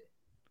it.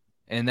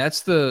 And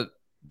that's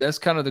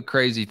kind of the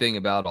crazy thing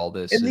about all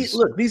this. And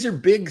these are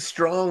big,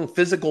 strong,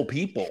 physical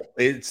people.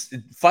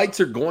 Fights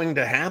are going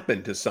to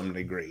happen to some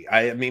degree.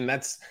 I mean,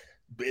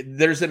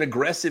 there's an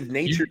aggressive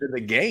nature to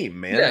the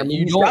game, man. Yeah, I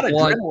mean, you've got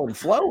adrenaline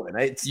flowing.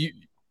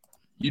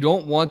 You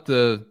don't want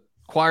the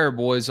choir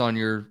boys on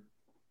your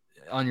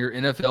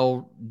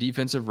NFL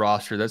defensive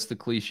roster. That's the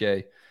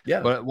cliche.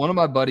 Yeah. But one of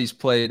my buddies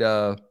played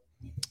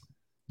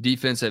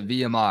defense at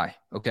VMI.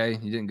 Okay.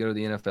 He didn't go to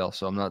the NFL,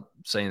 so I'm not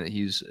saying that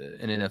he's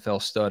an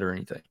NFL stud or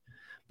anything.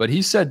 But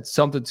he said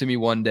something to me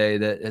one day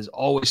that has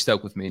always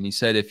stuck with me. And he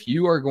said, if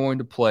you are going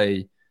to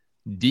play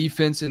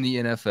defense in the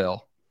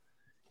NFL,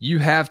 you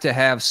have to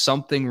have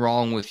something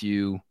wrong with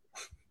you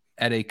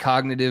at a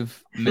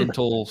cognitive,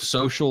 mental,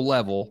 social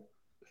level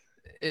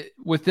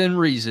within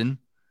reason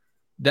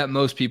that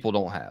most people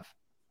don't have.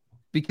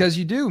 Because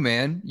you do,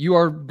 man. You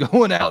are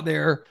going out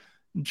there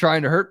and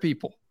trying to hurt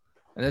people,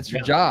 and that's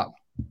your job.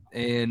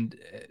 And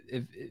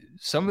if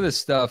some of this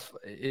stuff,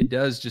 it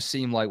does just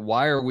seem like,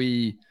 why are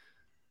we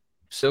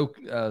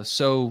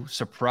so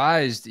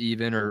surprised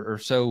even or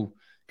so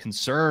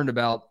concerned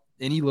about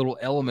any little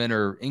element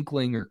or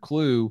inkling or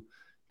clue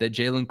that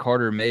Jalen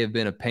Carter may have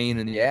been a pain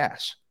in the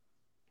ass?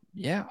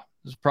 Yeah,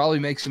 this probably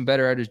makes him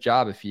better at his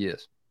job if he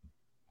is.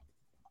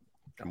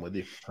 I'm with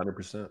you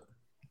 100%.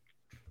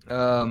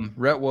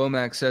 Rhett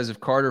Womack says if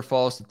Carter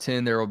falls to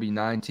 10, there will be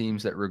 9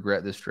 teams that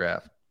regret this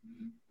draft.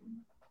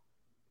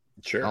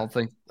 Sure.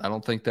 I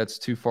don't think that's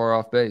too far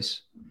off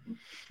base.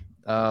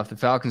 If the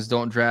Falcons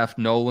don't draft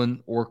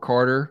Nolan or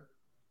Carter,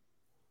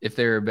 if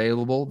they're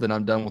available, then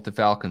I'm done with the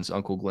Falcons,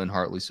 Uncle Glenn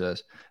Hartley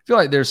says. I feel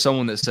like there's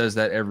someone that says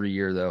that every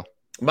year, though.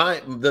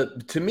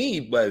 To me,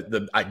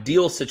 the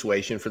ideal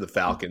situation for the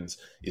Falcons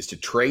is to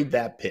trade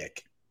that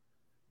pick,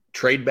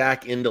 trade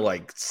back into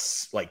like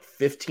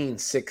 15,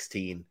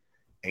 16,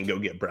 and go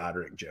get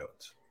Broderick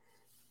Jones.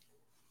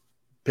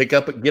 Pick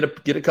up, get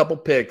a couple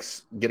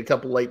picks, get a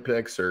couple late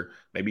picks, or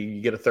maybe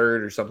you get a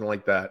third or something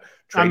like that.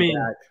 Trade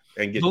back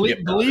and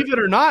believe it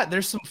or not,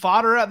 there's some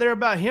fodder out there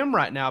about him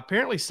right now.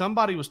 Apparently,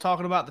 somebody was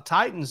talking about the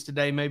Titans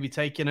today, maybe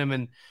taking him,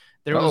 and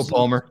there was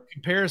Palmer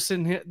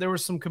comparison. There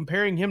was some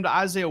comparing him to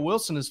Isaiah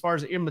Wilson as far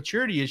as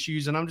immaturity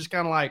issues, and I'm just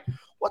kind of like,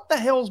 what the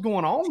hell's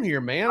going on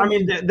here, man? I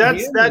mean,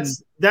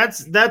 that's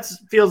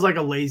feels like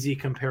a lazy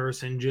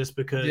comparison, just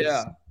because.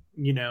 Yeah.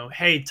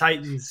 Hey,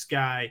 Titans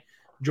guy,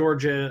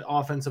 Georgia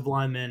offensive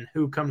lineman,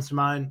 who comes to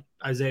mind?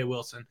 Isaiah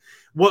Wilson.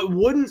 What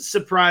wouldn't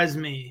surprise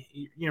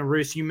me,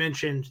 Roos, you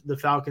mentioned the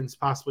Falcons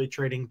possibly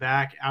trading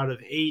back out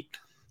of 8.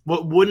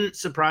 What wouldn't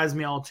surprise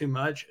me all too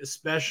much,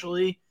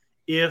 especially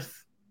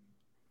if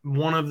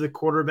one of the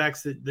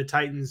quarterbacks that the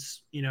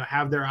Titans,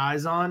 have their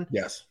eyes on,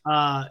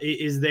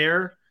 is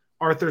there.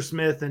 Arthur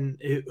Smith,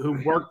 and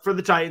who worked for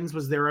the Titans,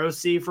 was their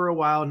OC for a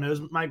while,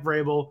 knows Mike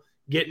Vrabel,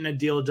 getting a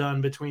deal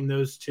done between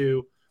those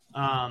two.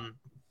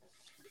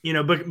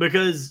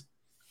 Because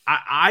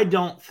I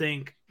don't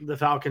think the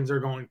Falcons are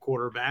going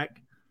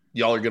quarterback.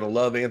 Y'all are going to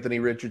love Anthony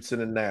Richardson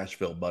in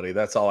Nashville, buddy.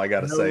 That's all I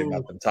got to say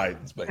about the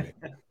Titans, baby.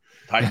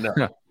 Tighten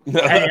up.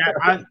 Hey,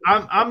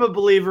 I'm a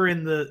believer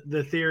in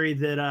the theory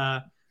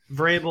that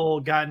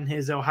Vrabel got in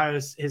his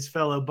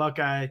fellow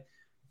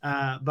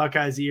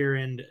Buckeye's ear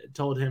and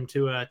told him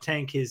to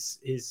tank his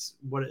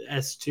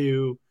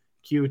S2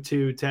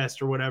 Q2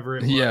 test or whatever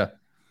it was. Yeah.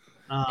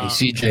 Hey,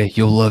 CJ,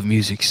 you'll love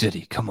Music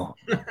City. Come on.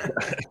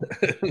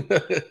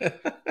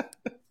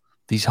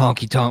 These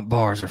honky-tonk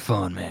bars are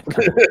fun, man.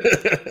 Come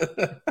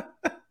on.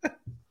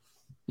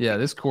 Yeah,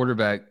 this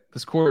quarterback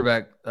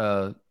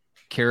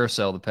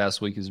carousel the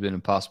past week has been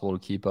impossible to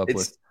keep up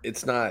with.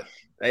 It's not.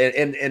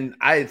 And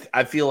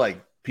I feel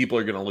like people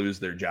are going to lose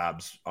their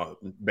jobs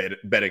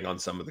betting on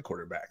some of the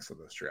quarterbacks in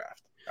this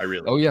draft. I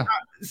really. Oh, yeah.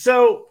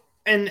 So,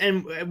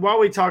 and while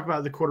we talk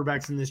about the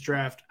quarterbacks in this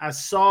draft, I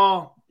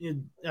saw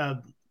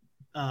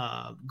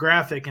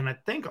graphic, and I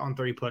think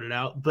On3 put it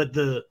out, but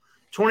the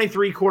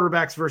 23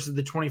 quarterbacks versus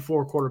the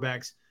 24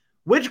 quarterbacks,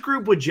 which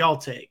group would y'all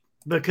take?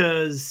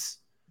 Because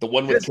the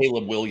one with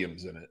Caleb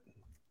Williams in it.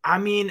 I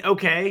mean,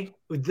 okay,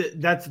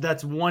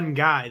 that's one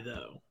guy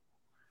though.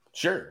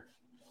 Sure.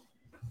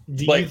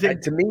 You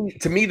think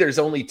to me there's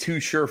only 2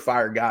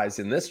 surefire guys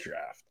in this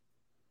draft?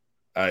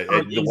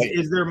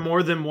 Is there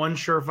more than one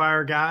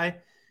surefire guy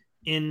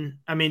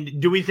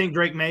do we think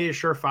Drake May is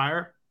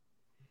surefire?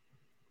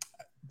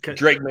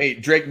 Drake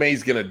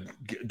May's gonna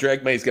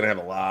have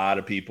a lot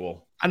of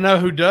people. I know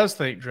who does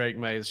think Drake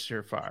May is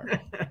surefire.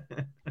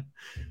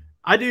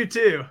 I do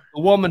too.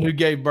 The woman who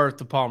gave birth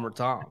to Palmer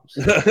Thombs.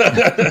 She's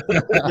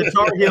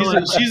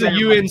a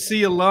UNC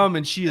alum,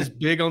 and she is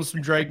big on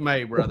some Drake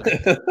May,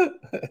 brother.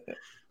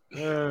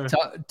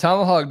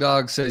 Tomahawk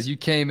Dog says you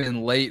came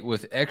in late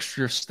with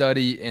extra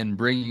study and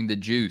bringing the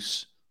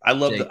juice. I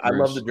love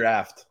the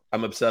draft.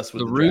 I'm obsessed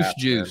with the Roost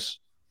juice.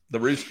 Man. The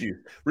Roost juice.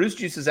 Roost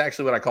juice is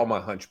actually what I call my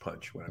hunch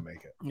punch when I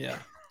make it. Yeah.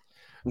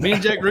 Me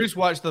and Jake Roos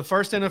watched the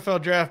first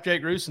NFL draft.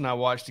 Jake Roos and I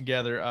watched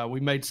together. We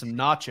made some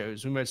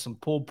nachos. We made some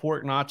pulled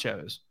pork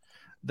nachos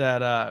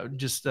that I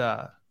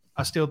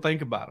still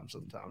think about them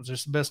sometimes. They're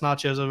the best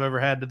nachos I've ever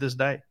had to this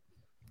day.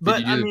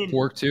 Did you do the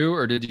pork too,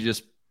 or did you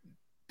just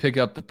pick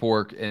up the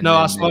pork?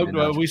 No,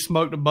 we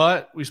smoked the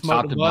butt. We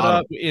smoked the butt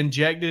up. We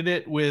injected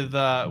it with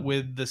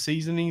the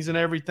seasonings and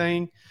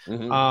everything.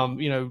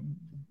 Mm-hmm.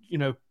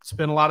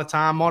 Spent a lot of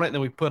time on it. And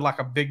then we put like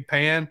a big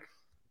pan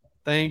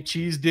thing,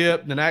 cheese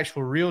dipped, and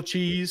actual real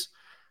cheese.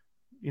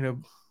 A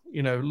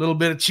little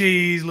bit of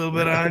cheese, a little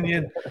bit of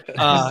onion.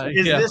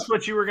 Is this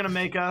what you were gonna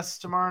make us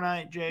tomorrow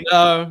night, Jake?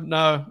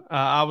 No.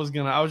 I was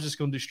just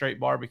gonna do straight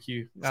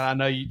barbecue. I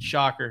know you,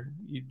 shocker.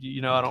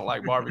 You know I don't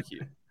like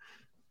barbecue.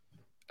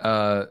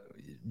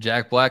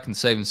 Jack Black and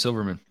Saving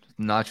Silverman.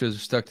 Nachos are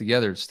stuck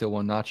together. It's still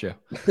one nacho.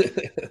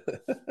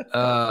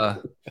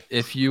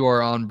 If you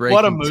are on Breaking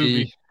What a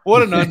movie.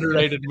 What an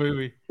underrated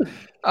movie.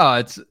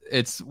 Oh,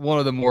 it's one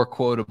of the more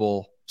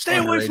quotable. Stay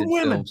away from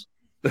women.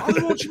 All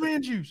they want your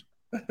man juice.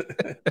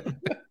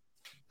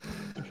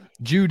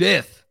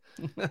 Judith.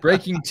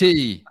 Breaking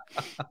Tea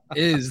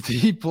is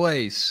the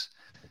place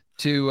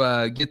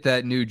to get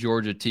that new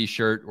Georgia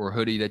t-shirt or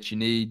hoodie that you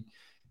need.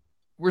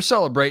 We're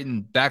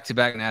celebrating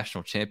back-to-back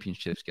national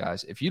championships,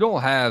 guys. If you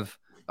don't have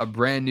a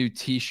brand new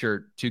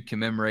t-shirt to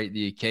commemorate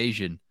the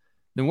occasion,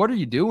 then what are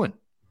you doing?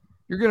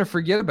 You're going to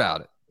forget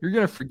about it. You're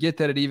going to forget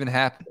that it even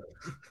happened.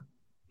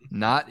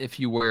 Not if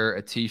you wear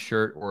a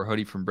t-shirt or a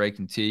hoodie from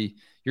Breaking Tea.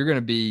 You're going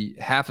to be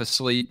half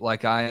asleep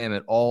like I am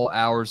at all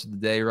hours of the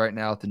day right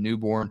now at the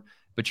newborn,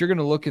 but you're going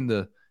to look in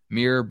the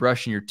mirror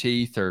brushing your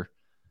teeth or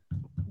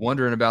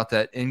wondering about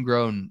that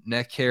ingrown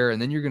neck hair,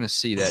 and then you're going to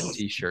see that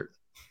t-shirt,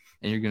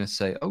 and you're going to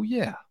say, oh,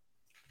 yeah,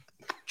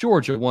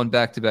 Georgia won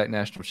back-to-back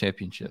national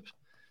championships.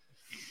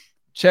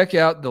 Check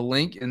out the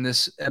link in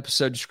this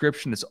episode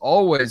description. It's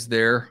always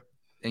there,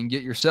 and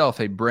get yourself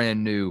a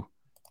brand new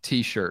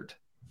t-shirt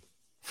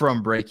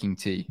from Breaking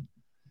Tea.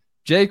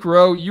 Jake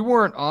Rowe, you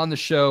weren't on the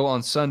show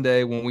on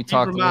Sunday when we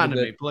talked a little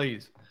bit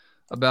please.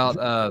 About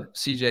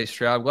CJ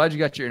Stroud. Glad you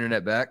got your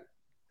internet back.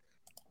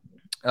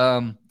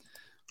 But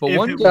If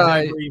one it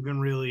guy, was ever even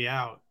really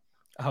out.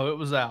 Oh, it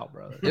was out,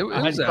 brother. It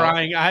I was had out.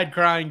 I had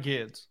crying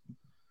kids.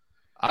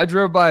 I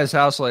drove by his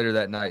house later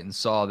that night and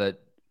saw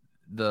that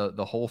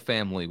the whole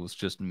family was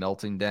just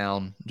melting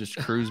down. Just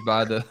cruised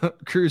by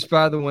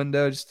the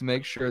window just to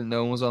make sure that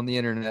no one was on the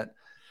internet,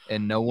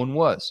 and no one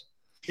was.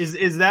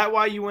 Is that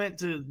why you went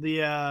to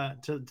the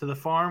to the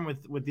farm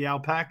with the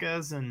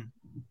alpacas and?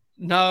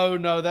 No,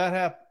 that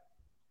happened.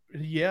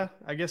 Yeah,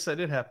 I guess that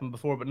did happen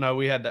before, but no,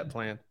 we had that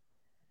planned.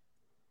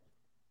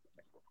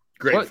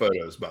 Great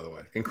photos, by the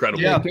way.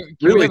 Incredible. Yeah.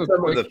 Really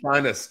some of the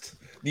finest.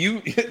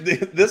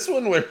 This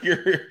one where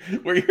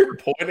you're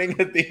pointing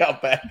at the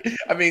alpaca.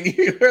 I mean,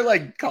 you were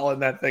like calling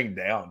that thing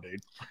down, dude.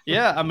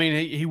 Yeah, I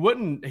mean, he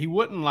wouldn't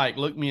like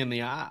look me in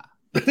the eye.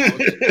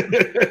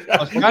 I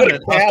was trying to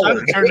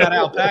turn that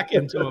alpaca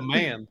into a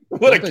man.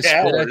 What a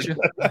coward.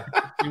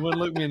 He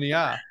wouldn't look me in the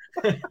eye.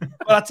 But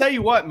I'll tell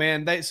you what,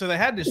 man. They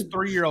had this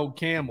 3-year-old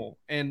camel,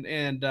 and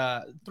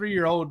 3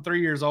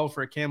 years old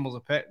for a camel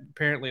is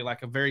apparently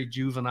like a very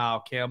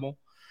juvenile camel,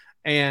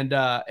 and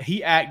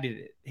he acted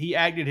it. He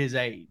acted his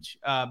age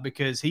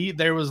because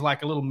there was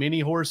like a little mini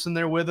horse in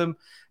there with him,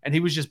 and he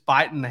was just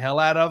biting the hell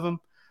out of him,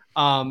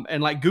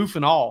 and like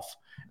goofing off.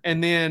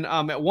 And then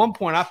at one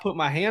point, I put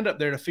my hand up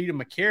there to feed him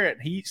a carrot.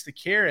 He eats the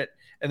carrot,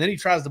 and then he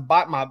tries to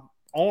bite my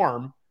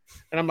arm.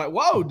 And I'm like,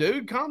 whoa,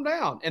 dude, calm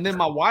down. And then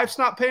my wife's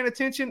not paying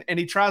attention, and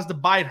he tries to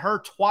bite her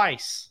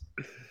twice.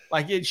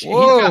 Like he's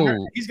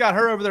got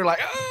her over there like,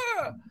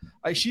 ah!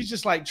 Like she's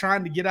just like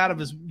trying to get out of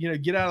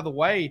the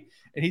way,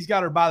 and he's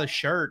got her by the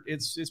shirt.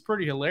 It's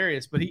pretty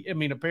hilarious. But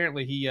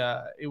apparently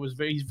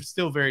he's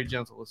still very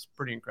gentle. It's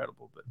pretty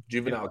incredible. But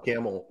juvenile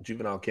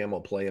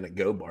camel playing at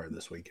Go Bar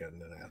this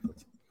weekend in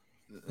Athens.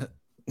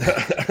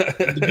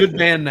 Good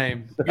band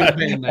name.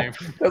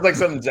 That's like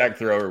something Zach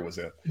Thrower was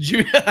in.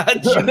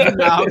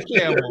 Juvenile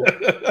camel.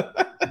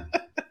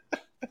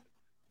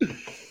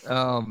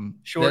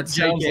 Short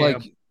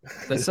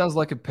that sounds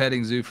like a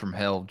petting zoo from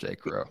hell,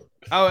 Jake Rowe.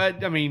 Oh,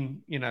 I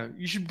mean,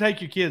 you should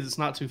take your kids. It's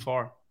not too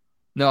far.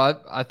 No,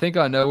 I think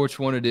I know which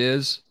one it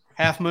is.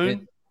 Half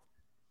Moon.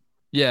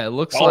 It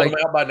looks Call like them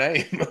out by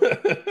name.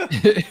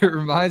 it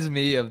reminds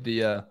me of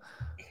the.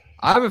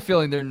 I have a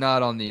feeling they're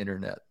not on the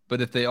internet. But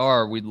if they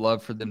are, we'd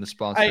love for them to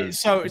sponsor. Hey,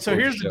 so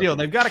here's the deal.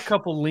 They've got a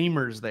couple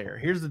lemurs there.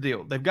 Here's the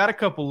deal. They've got a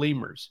couple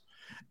lemurs.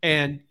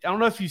 And I don't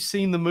know if you've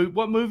seen the movie.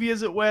 What movie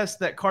is it, Wes?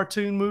 That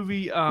cartoon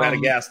movie?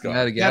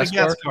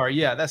 Madagascar.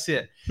 Yeah, that's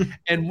it.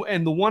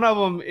 and the one of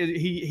them,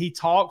 he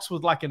talks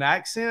with like an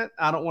accent.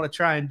 I don't want to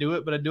try and do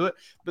it, but I do it.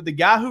 But the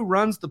guy who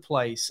runs the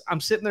place, I'm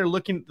sitting there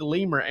looking at the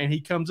lemur, and he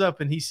comes up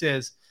and he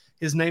says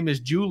his name is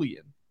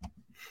Julian.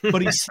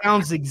 But he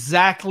sounds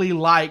exactly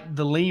like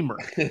the lemur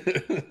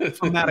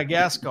from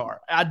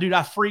Madagascar.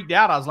 I freaked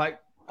out. I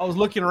was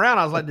looking around.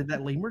 I was like, did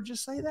that lemur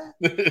just say that?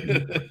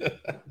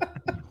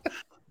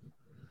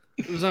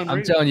 It was unreal.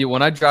 I'm telling you,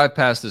 when I drive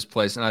past this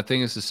place, and I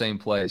think it's the same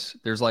place,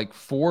 there's like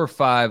 4 or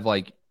 5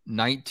 like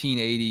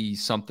 1980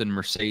 something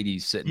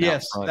Mercedes sitting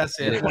out front. Yes, that's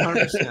it.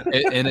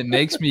 100%. And it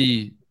makes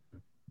me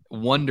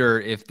wonder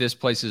if this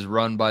place is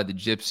run by the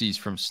gypsies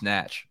from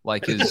Snatch.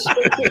 Like is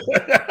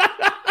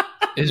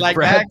like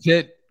Brad Dags?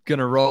 Pitt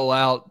gonna roll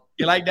out?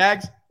 You like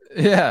Dags?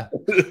 Yeah.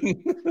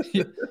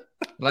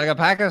 Like a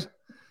Packers?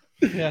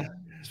 Yeah.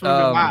 It's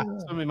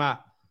gonna be my.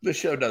 This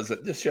show does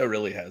it. This show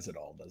really has it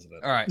all, doesn't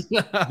it? All right.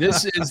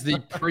 This is the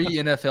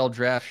pre-NFL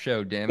draft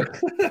show, damn it.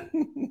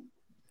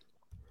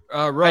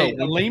 Hey,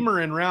 a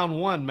lemur in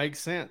round 1 makes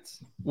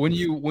sense. When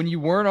you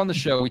weren't on the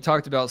show, we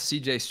talked about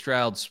CJ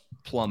Stroud's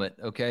plummet,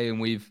 okay?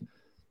 And we've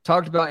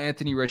talked about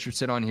Anthony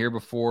Richardson on here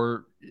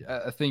before.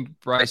 I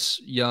think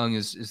Bryce Young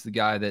is the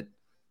guy that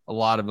a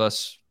lot of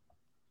us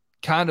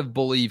kind of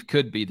believe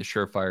could be the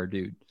surefire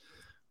dude.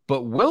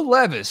 But Will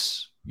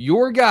Levis,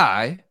 your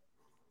guy,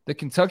 the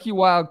Kentucky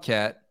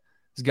Wildcat,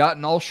 has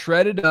gotten all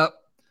shredded up.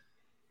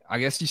 I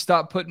guess he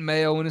stopped putting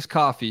mayo in his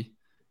coffee.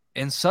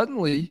 And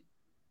suddenly,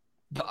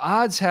 the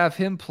odds have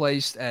him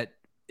placed at,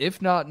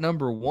 if not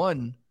number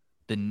 1,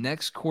 the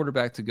next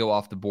quarterback to go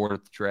off the board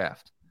at the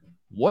draft.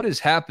 What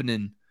is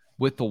happening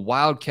with the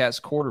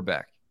Wildcats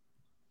quarterback?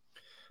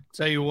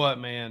 Tell you what,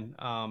 man,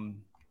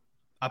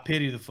 I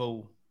pity the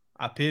fool.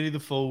 I pity the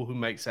fool who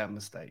makes that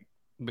mistake,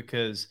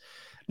 because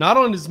not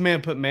only does the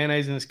man put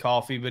mayonnaise in his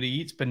coffee, but he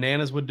eats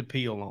bananas with the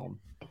peel on.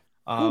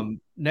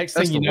 Next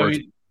thing you know,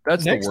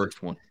 that's the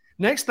worst one.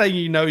 Next thing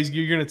you know,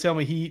 you're going to tell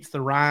me he eats the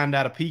rind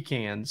out of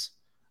pecans,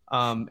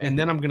 and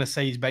then I'm going to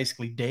say he's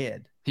basically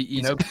dead.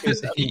 He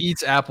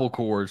eats apple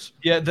cores.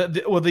 Yeah.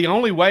 The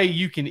only way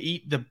you can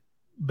eat the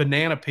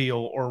banana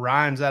peel or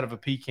rinds out of a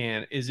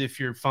pecan is if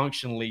you're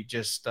functionally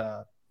just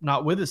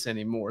not with us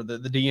anymore. The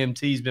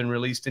DMT has been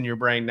released in your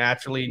brain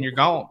naturally, and you're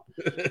gone.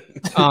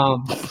 I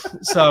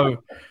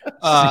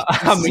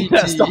mean,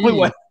 that's the only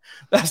way.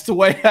 That's the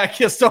way I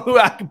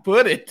can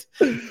put it,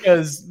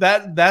 because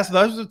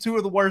those are 2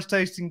 of the worst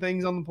tasting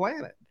things on the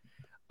planet.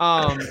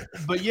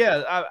 But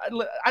yeah,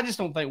 I just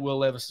don't think Will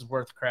Levis is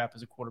worth crap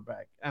as a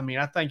quarterback. I mean,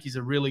 I think he's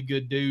a really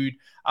good dude.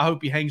 I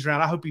hope he hangs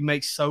around. I hope he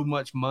makes so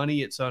much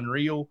money, it's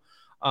unreal.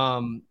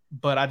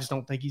 But I just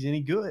don't think he's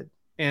any good.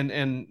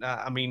 And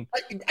I mean,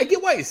 I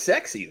get why he's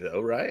sexy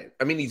though, right?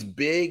 I mean, he's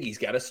big. He's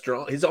got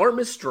his arm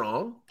is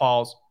strong.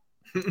 pause.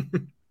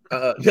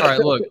 All right,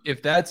 look,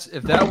 if that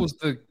was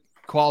the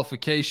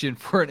qualification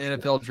for an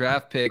NFL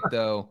draft pick,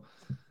 though,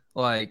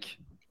 like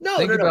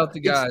think about the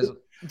guys.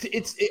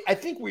 I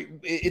think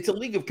it's a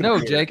league of no,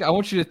 comparison. Jake. I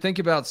want you to think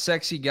about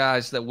sexy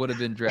guys that would have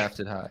been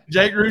drafted high.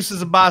 Jake Roos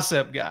is a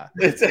bicep guy.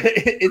 It's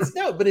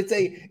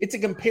a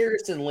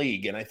comparison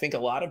league, and I think a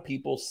lot of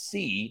people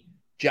see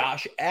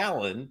Josh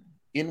Allen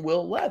in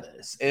Will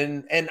Levis,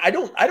 and I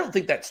don't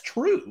think that's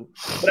true,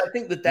 but I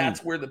think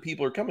that's where the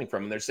people are coming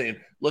from, and they're saying,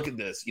 look at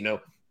this,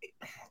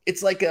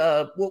 it's like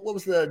what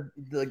was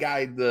the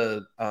guy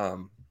the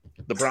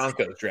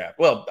Broncos draft?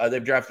 Well,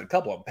 they've drafted a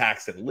couple of them,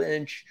 Paxton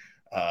Lynch,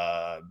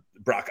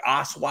 Brock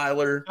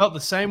Osweiler. I felt the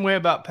same way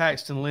about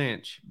Paxton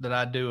Lynch that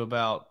I do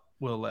about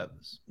Will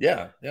Levis.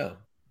 Yeah.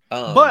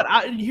 But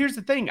here's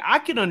the thing: I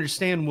can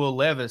understand Will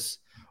Levis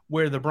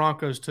where the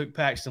Broncos took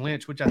Paxton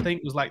Lynch, which I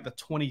think was like the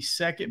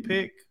 22nd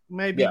pick,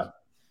 maybe. Yeah,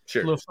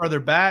 sure. A little further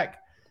back.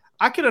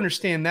 I could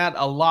understand that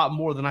a lot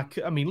more than I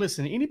could. I mean,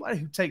 listen, anybody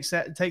who takes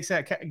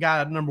that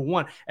guy at number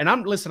one, and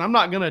I'm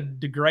not going to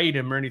degrade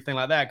him or anything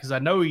like that because I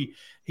know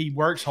he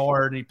works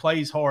hard and he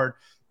plays hard.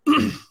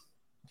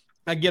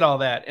 I get all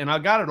that, and I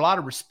got a lot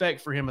of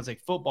respect for him as a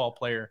football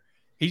player.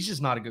 He's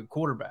just not a good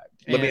quarterback.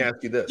 Let me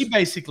ask you this: he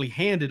basically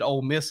handed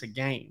Ole Miss a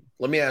game.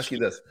 Let me ask you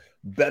this: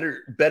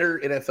 better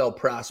NFL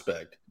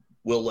prospect,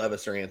 Will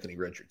Levis or Anthony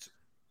Richardson?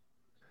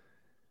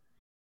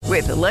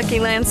 With the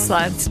Lucky Land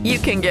Slots, you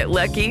can get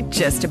lucky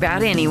just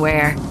about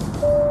anywhere.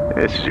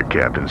 This is your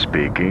captain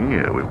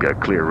speaking. We've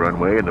got clear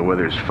runway and the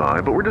weather's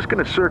fine, but we're just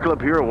going to circle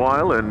up here a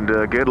while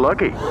and get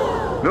lucky.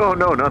 No,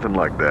 nothing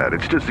like that.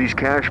 It's just these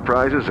cash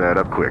prizes add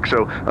up quick.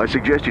 So I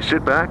suggest you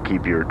sit back,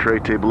 keep your tray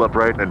table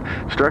upright, and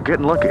start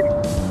getting lucky.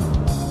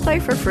 Play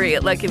for free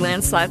at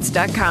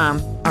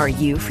LuckyLandSlots.com. Are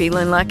you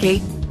feeling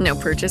lucky? No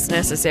purchase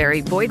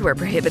necessary. Void where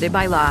prohibited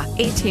by law.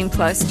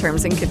 18+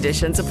 terms and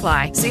conditions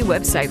apply. See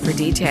website for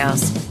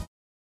details.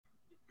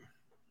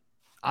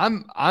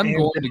 I'm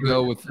going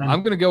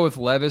to go with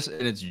Levis,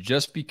 and it's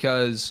just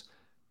because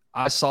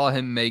I saw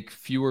him make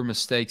fewer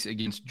mistakes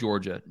against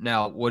Georgia.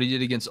 Now, what he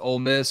did against Ole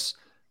Miss,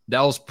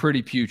 that was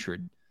pretty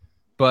putrid.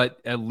 But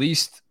at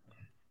least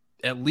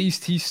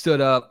he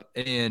stood up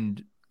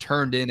and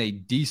turned in a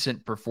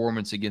decent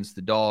performance against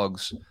the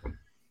Dawgs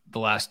the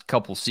last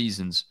couple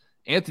seasons.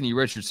 Anthony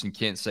Richardson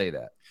can't say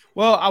that.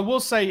 Well, I will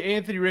say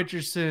Anthony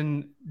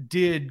Richardson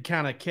did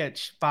kind of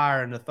catch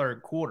fire in the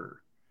third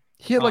quarter.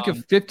 He had like a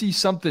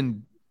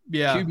 50-something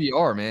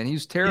QBR, man. He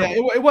was terrible.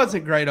 Yeah, it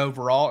wasn't great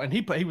overall, and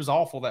he was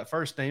awful that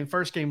first game.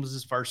 First game was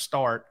his first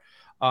start,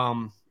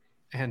 and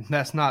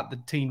that's not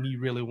the team you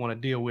really want to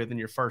deal with in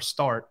your first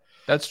start.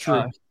 That's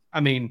true. I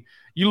mean,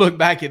 you look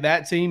back at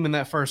that team in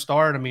that first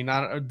start. I mean,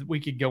 we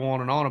could go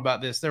on and on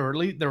about this. There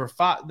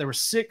were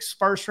 6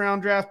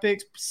 first-round draft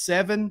picks,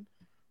 7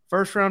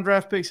 first-round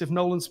draft picks if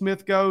Nolan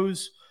Smith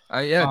goes.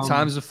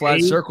 Time's a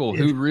flat circle.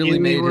 Who really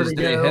made his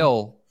day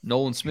hell?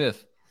 Nolan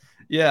Smith.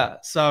 Yeah.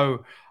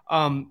 So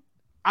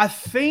I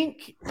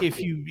think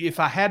if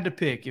I had to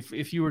pick,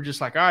 if you were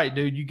just like, all right,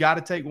 dude, you got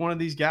to take one of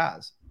these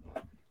guys.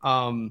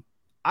 I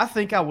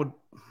think I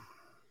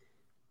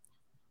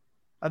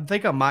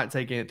might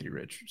take Anthony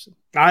Richardson.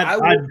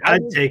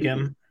 I'd take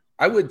him.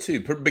 I would too,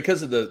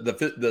 because of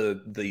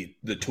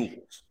the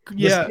tools.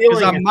 Yeah,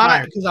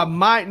 because I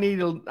might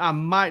need a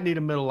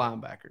middle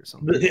linebacker or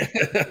something.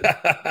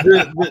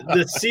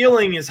 The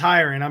ceiling is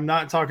higher, and I'm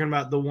not talking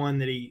about the one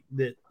that he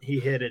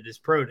hit at his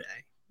pro day.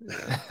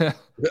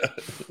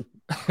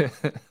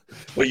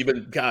 Well,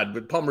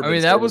 but Palmer. I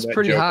mean, that was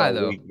pretty high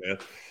though. Week,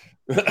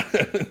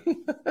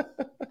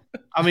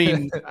 I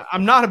mean,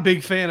 I'm not a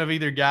big fan of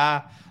either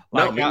guy.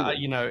 Like,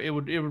 No, it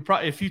would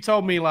probably, if you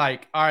told me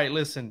like, all right,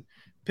 listen,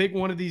 pick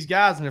one of these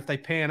guys, and if they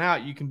pan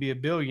out, you can be a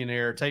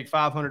billionaire. Take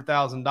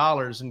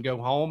 $500,000 and go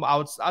home.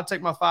 I'd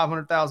take my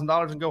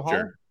 $500,000 and go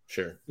home.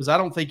 Sure. Because I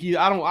don't think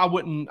I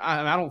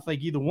don't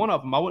think either one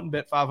of them. I wouldn't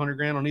bet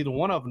 $500,000 on either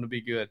one of them to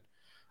be good.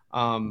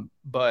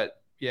 But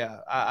yeah,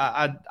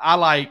 I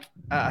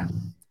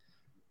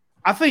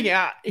think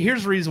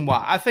here's the reason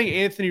why. I think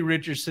Anthony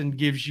Richardson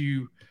gives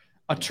you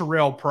a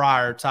Terrell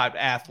Pryor type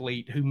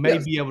athlete who may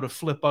be able to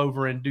flip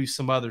over and do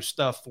some other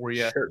stuff for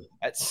you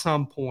at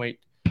some point.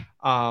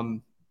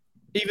 Listen,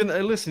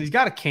 he's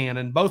got a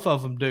cannon. Both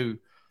of them do.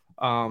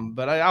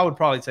 But I would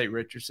probably take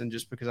Richardson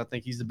just because I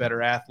think he's the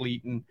better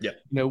athlete. And,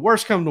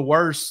 worst come to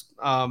worst,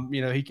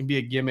 he can be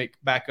a gimmick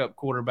backup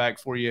quarterback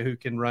for you who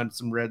can run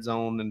some red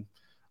zone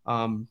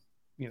and,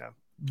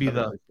 be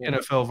the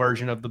NFL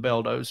version of the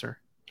Belldozer.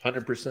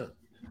 100%.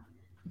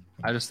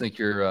 I just think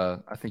you're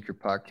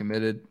pot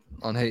committed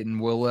on hating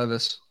Will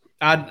Levis.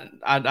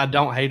 I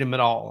don't hate him at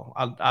all.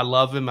 I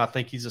love him. I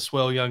think he's a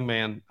swell young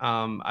man.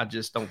 I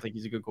just don't think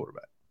he's a good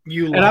quarterback.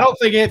 And I don't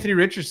think Anthony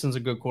Richardson's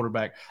a good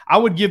quarterback. I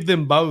would give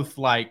them both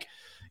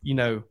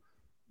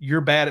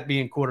you're bad at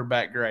being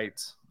quarterback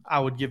grades. I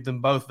would give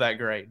them both that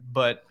grade.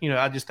 But,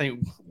 I just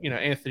think,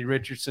 Anthony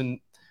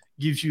Richardson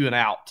gives you an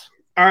out.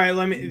 All right,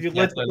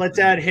 let's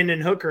add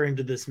Hendon Hooker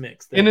into this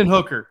mix. Then. Hendon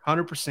Hooker,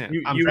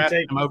 100%. I'm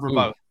drafting him over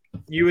both.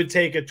 You would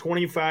take a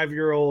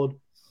 25-year-old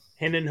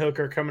Hendon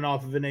Hooker coming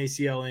off of an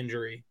ACL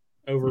injury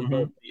over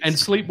both these. And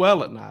sleep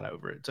well at night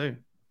over it too.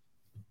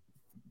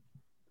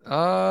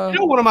 Uh,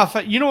 One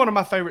of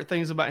my favorite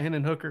things about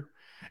Hendon Hooker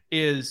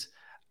is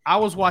I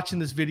was watching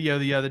this video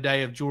the other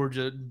day of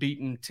Georgia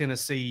beating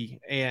Tennessee,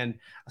 and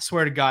I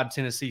swear to God,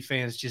 Tennessee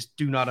fans just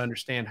do not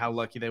understand how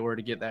lucky they were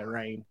to get that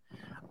rain.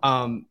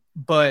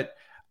 But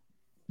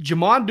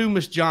Jamon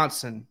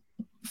Dumas-Johnson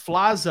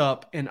flies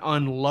up and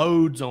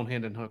unloads on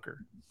Hendon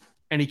Hooker,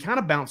 and he kind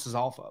of bounces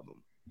off of him.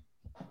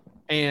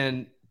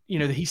 And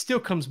he still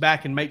comes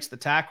back and makes the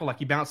tackle. Like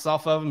he bounces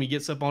off of him. He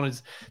gets up then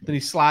he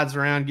slides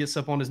around, gets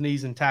up on his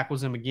knees and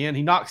tackles him again.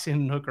 He knocks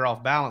Hendon Hooker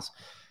off balance.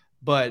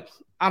 But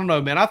I don't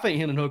know, man. I think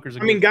Hendon Hooker's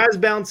guys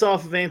bounce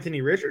off of Anthony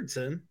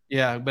Richardson.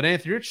 Yeah, but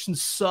Anthony Richardson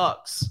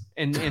sucks.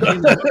 And there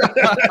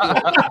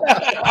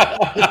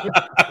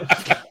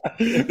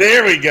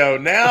we go.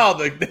 Now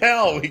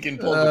we can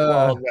pull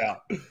the claws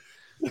out.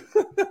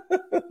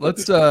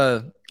 Let's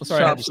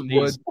chop some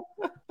wood.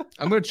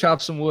 I'm going to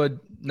chop some wood.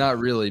 Not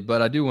really,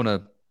 but I do want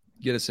to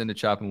get us into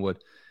chopping wood.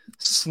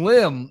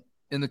 Slim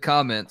in the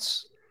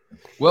comments.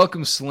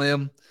 Welcome,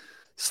 Slim.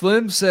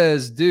 Slim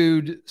says,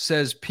 dude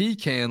says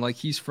pecan like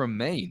he's from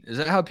Maine. Is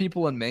that how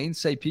people in Maine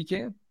say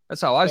pecan? That's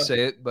how I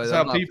say it, but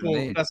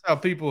that's how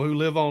people who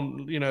live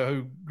on,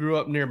 who grew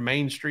up near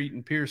Main Street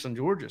in Pearson,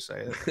 Georgia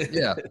say it.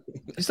 Yeah.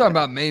 He's talking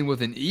about Maine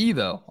with an E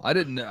though.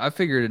 I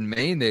figured in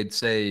Maine they'd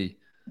say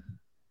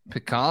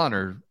pecan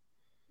or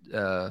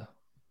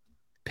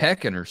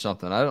peckin or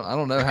something. I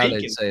don't know how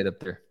they'd say it up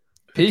there.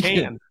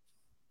 Pecan.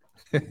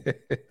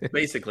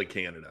 Basically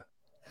Canada.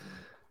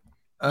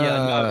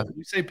 Yeah,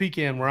 we say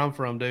pecan where I'm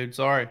from, dude.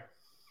 Sorry.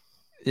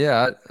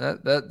 Yeah,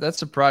 that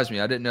surprised me.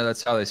 I didn't know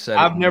that's how they said it.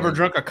 I've never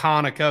drunk a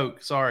can of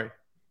Coke. Sorry.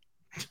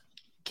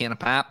 Can of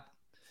pap.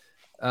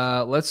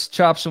 Let's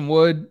chop some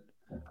wood.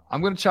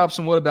 I'm going to chop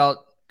some wood about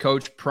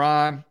Coach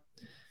Prime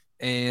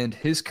and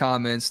his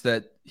comments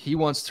that he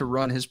wants to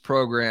run his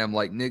program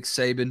like Nick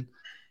Saban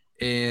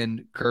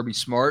and Kirby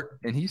Smart.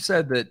 And he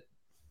said that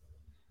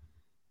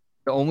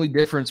the only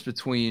difference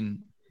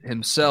between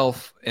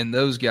himself and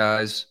those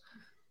guys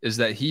is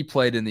that he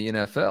played in the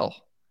NFL.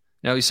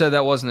 Now, he said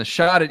that wasn't a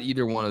shot at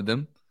either one of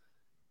them.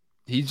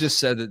 He just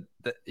said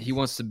that he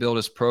wants to build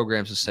his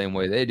programs the same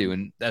way they do,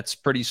 and that's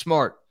pretty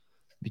smart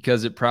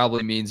because it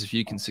probably means if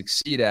you can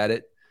succeed at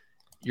it,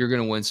 you're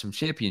going to win some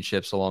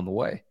championships along the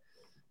way.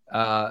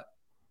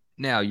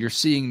 Now, you're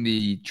seeing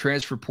the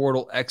transfer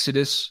portal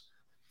exodus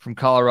from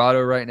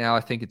Colorado right now.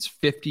 I think it's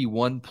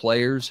 51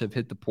 players have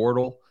hit the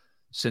portal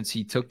since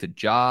he took the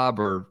job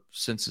or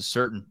since a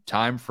certain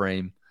time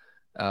frame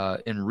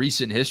in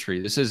recent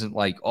history. This isn't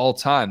like all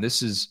time.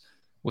 This is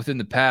within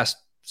the past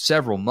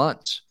several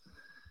months.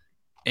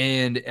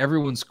 And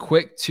everyone's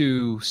quick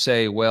to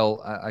say,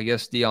 well, I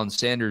guess Deion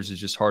Sanders is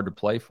just hard to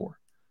play for.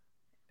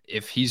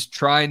 If he's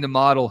trying to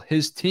model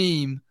his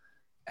team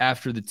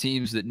after the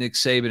teams that Nick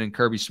Saban and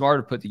Kirby Smart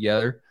have put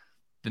together,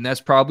 then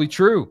that's probably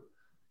true.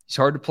 He's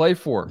hard to play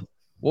for.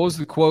 What was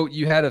the quote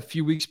you had a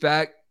few weeks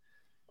back,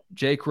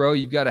 Jake Rowe?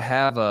 You've got to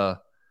have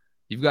a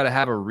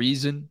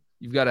reason.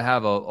 You've got to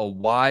have a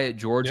why at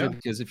Georgia,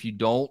 because if you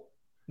don't,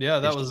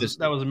 that was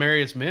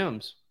Amarius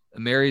Mims.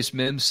 Amarius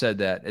Mims said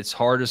that it's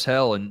hard as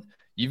hell, and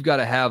you've got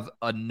to have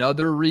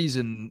another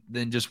reason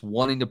than just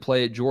wanting to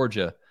play at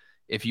Georgia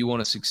if you want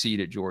to succeed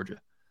at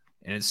Georgia.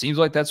 And it seems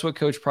like that's what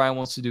Coach Prime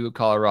wants to do at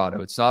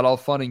Colorado. It's not all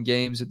fun and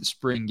games at the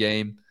spring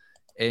game.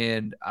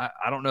 And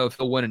I don't know if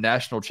he'll win a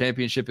national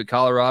championship at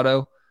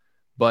Colorado,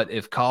 but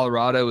if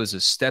Colorado is a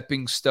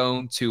stepping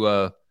stone to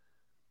a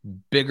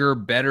bigger,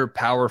 better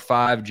Power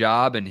 5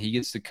 job and he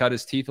gets to cut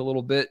his teeth a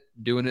little bit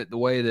doing it the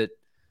way that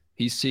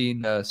he's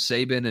seen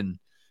Saban and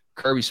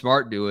Kirby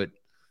Smart do it,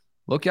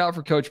 look out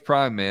for Coach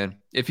Prime, man,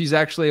 if he's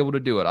actually able to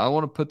do it. I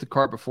want to put the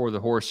cart before the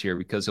horse here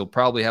because he'll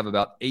probably have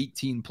about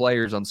 18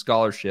 players on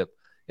scholarship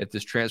if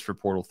this transfer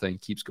portal thing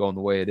keeps going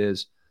the way it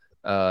is.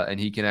 And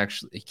he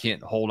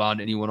can't hold on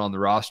to anyone on the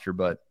roster.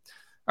 But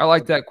I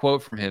like that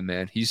quote from him,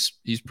 man. He's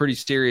pretty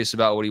serious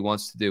about what he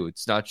wants to do.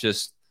 It's not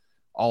just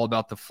all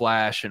about the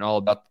flash and all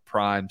about the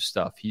prime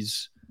stuff.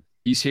 He's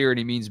here and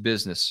he means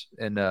business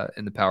in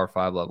the Power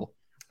 5 level.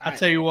 I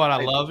tell you what,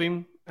 I love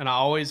him, and I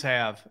always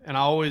have, and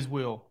I always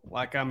will.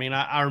 Like, I mean,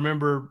 I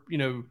remember,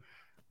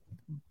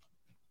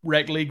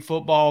 rec league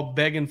football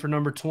begging for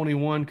number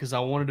 21 because I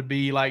wanted to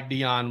be like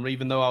Deion,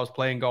 even though I was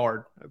playing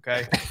guard.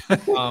 Okay.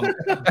 But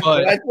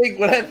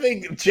when I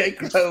think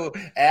Jake Rowe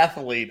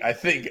athlete, I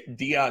think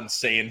Deion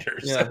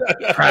Sanders. Yeah.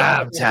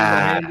 Prime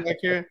time.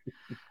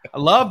 I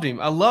loved him.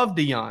 I loved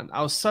Deion.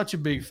 I was such a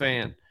big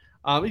fan.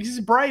 He's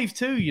brave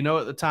too,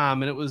 at the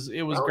time, and it was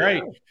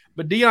great. Yeah.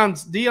 But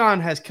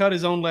Deion has cut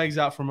his own legs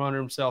out from under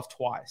himself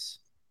twice.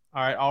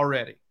 All right,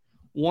 already.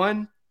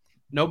 One,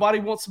 nobody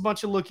wants a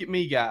bunch of look at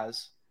me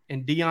guys.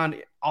 And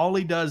Deion, all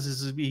he does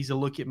is he's a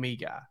look at me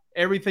guy.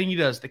 Everything he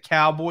does, the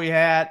cowboy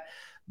hat,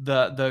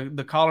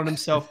 the calling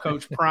himself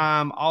Coach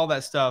Prime, all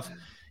that stuff.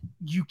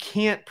 You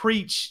can't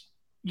preach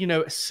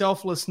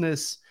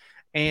selflessness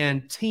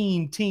and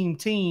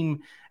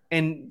team,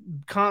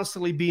 and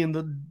constantly being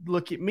the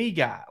look at me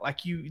guy.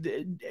 Like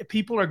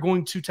people are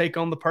going to take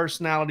on the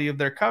personality of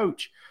their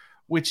coach,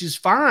 which is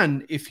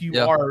fine if you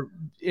are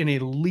an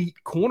elite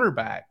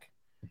cornerback.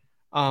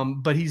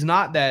 But he's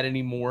not that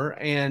anymore.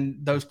 And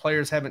those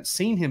players haven't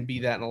seen him be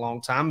that in a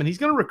long time. And he's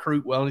going to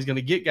recruit well, and he's going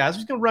to get guys.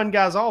 He's going to run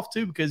guys off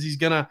too, because he's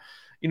going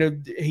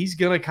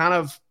to kind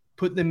of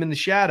put them in the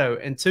shadow.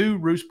 And two,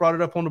 Roos brought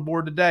it up on the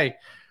board today.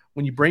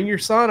 When you bring your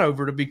son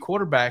over to be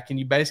quarterback and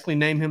you basically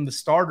name him the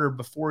starter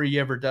before he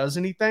ever does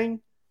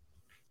anything.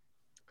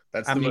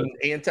 That's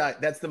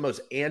the most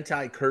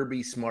anti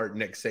Kirby Smart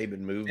Nick Saban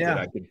move that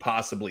I could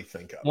possibly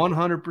think of.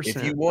 100%.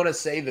 If you want to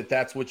say that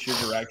that's what your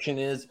direction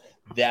is,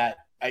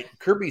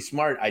 Kirby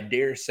Smart, I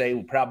dare say,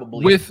 will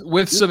probably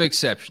with some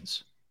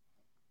exceptions.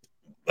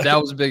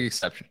 That was a big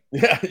exception.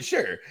 Yeah,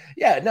 sure.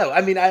 Yeah, no,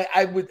 I mean,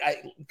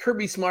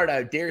 Kirby Smart,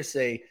 I dare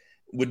say,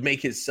 would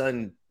make his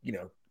son,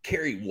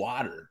 carry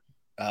water.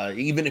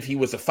 Even if he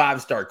was a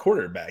 5-star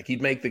quarterback,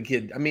 he'd make the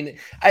kid. I mean,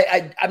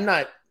 I'm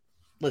not.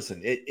 Listen,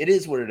 it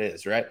is what it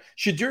is, right?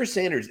 Shedeur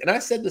Sanders, and I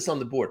said this on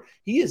the board.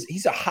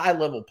 He's a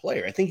high-level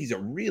player. I think he's a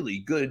really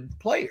good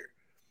player,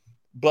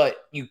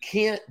 but you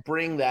can't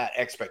bring that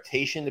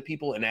expectation to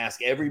people and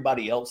ask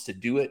everybody else to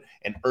do it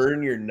and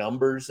earn your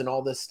numbers and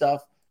all this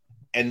stuff,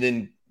 and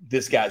then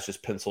this guy's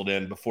just penciled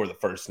in before the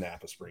first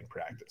snap of spring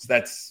practice.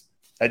 That's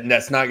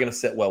not going to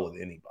sit well with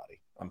anybody.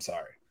 I'm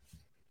sorry.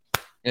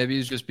 Maybe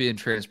he's just being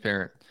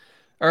transparent.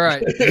 All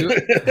right.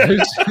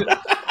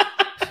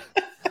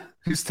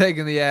 Who's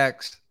taking the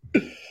axe?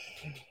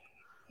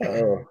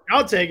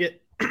 I'll take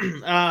it.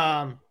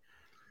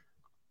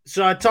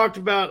 So I talked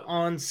about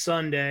on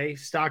Sunday,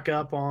 stock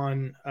up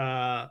on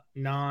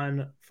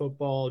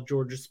non-football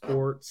Georgia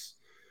sports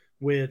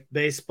with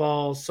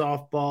baseball,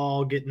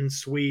 softball, getting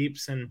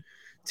sweeps, and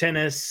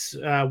tennis,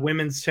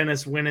 women's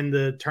tennis winning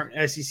the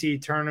SEC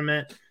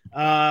tournament.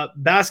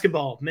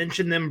 Basketball,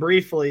 mentioned them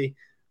briefly.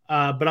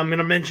 But I'm going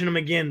to mention them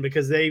again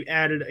because they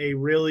added a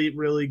really,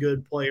 really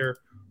good player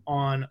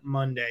on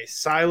Monday.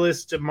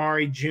 Silas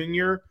Damari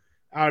Jr.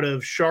 out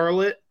of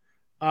Charlotte,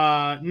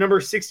 number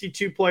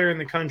 62 player in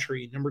the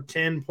country, number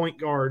 10 point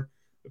guard,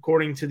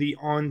 according to the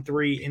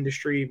On3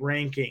 industry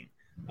ranking.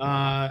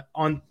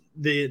 On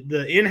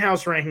the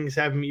in-house rankings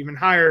have him even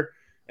higher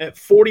at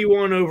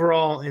 41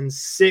 overall and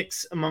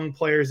 6 among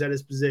players at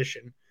his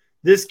position.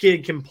 This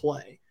kid can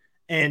play.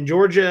 And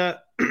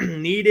Georgia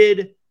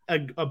needed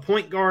a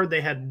point guard.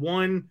 They had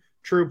one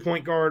true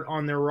point guard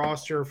on their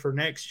roster for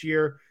next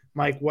year.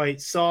 Mike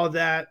White saw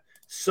a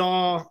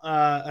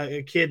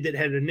kid that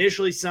had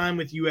initially signed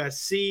with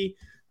USC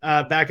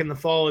back in the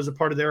fall as a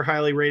part of their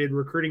highly rated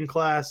recruiting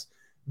class,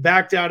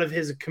 backed out of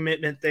his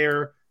commitment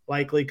there,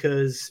 likely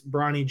because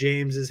Bronny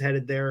James is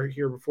headed there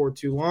here before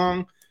too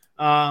long.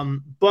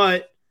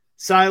 But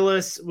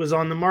Silas was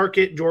on the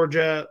market.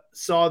 Georgia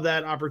saw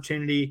that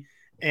opportunity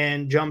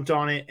and jumped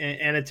on it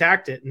and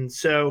attacked it. And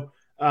so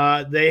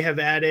they have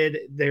added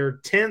their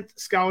 10th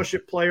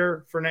scholarship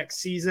player for next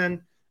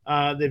season.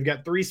 They've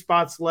got 3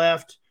 spots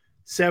left,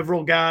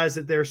 several guys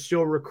that they're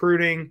still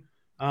recruiting.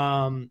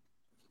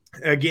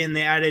 Again,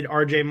 they added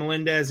RJ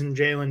Melendez and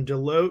Jalen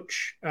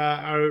Deloach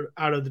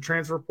out of the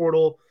transfer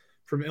portal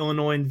from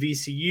Illinois and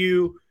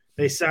VCU.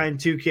 They signed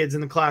 2 kids in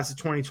the class of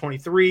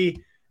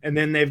 2023, and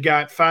then they've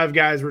got 5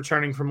 guys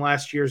returning from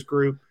last year's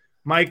group.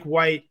 Mike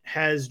White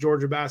has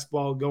Georgia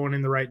basketball going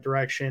in the right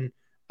direction.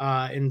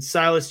 And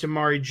Silas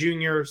Damari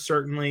Jr.,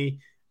 certainly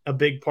a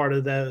big part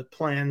of the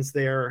plans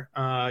there,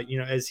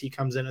 as he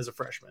comes in as a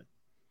freshman.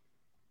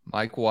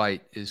 Mike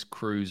White is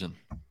cruising.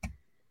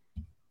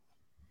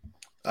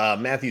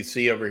 Matthew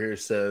C. over here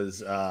says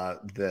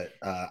that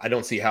I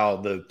don't see how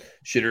the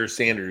Shedeur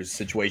Sanders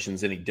situation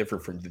is any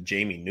different from the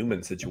Jamie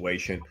Newman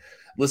situation.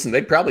 Listen,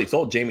 they probably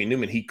told Jamie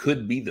Newman he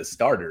could be the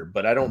starter,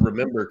 but I don't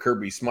remember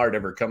Kirby Smart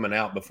ever coming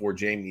out before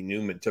Jamie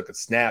Newman took a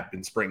snap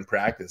in spring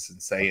practice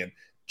and saying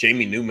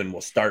Jamie Newman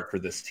will start for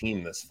this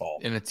team this fall.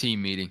 In a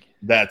team meeting.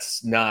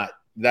 That's not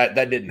 – that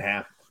didn't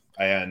happen.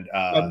 And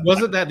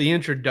wasn't that the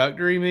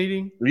introductory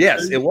meeting?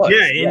 Yes, it was.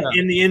 Yeah,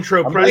 in the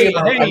intro. I'm bringing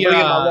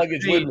my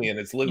luggage with me, and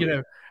it's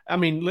literally.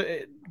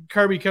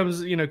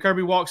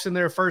 Kirby walks in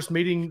their first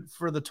meeting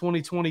for the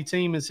 2020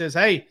 team and says,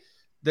 "Hey,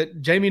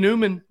 that Jamie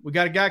Newman, we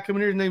got a guy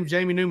coming here. His name's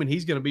Jamie Newman.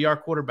 He's going to be our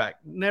quarterback."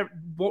 Never,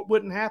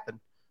 wouldn't happen.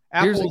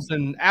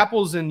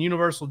 Apples and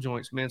universal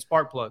joints, man.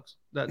 Spark plugs.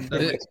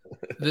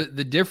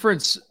 The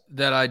difference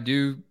that I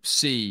do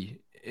see,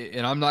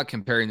 and I'm not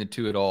comparing the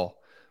two at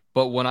all,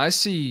 but when I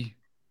see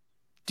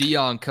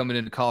Dion coming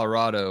into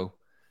Colorado,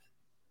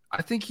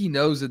 I think he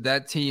knows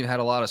that team had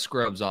a lot of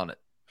scrubs on it.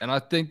 And I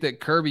think that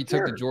Kirby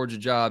took the Georgia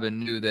job and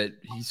knew that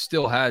he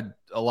still had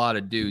a lot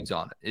of dudes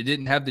on it. It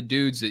didn't have the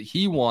dudes that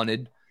he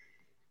wanted,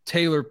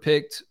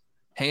 tailor-picked,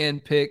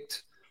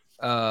 hand-picked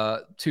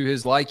to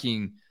his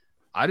liking.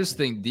 I just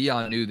think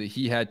Dion knew that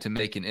he had to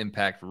make an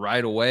impact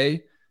right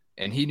away,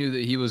 and he knew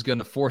that he was going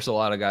to force a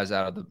lot of guys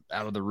out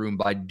of the room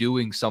by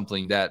doing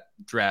something that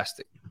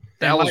drastic.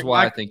 That was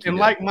why I think and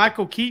like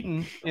Michael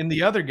Keaton and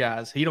the other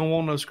guys, he don't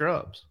want no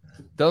scrubs.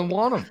 Doesn't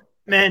want them.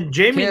 Man,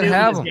 Jamie Can't Newman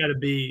have has him.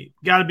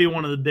 got to be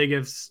one of the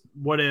biggest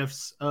what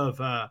ifs of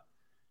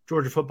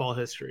Georgia football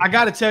history. I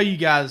got to tell you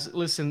guys,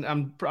 listen,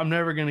 I'm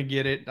never going to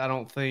get it, I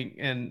don't think,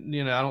 and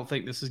I don't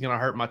think this is going to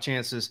hurt my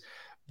chances,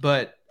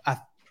 but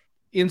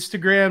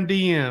Instagram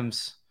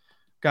DMs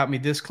got me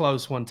this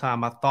close one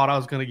time. I thought I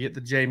was going to get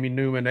the Jamie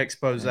Newman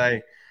expose,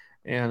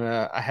 and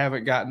I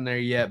haven't gotten there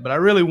yet, but I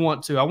really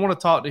want to. I want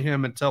to talk to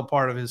him and tell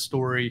part of his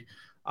story,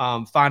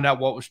 find out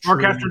what was true.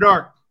 Mark After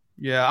Dark.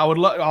 Yeah, I would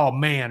love. Oh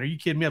man, are you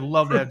kidding me? I'd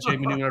love to have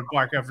Jamie Newman on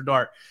Mark After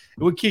Dark.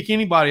 It would kick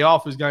anybody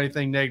off who's got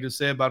anything negative to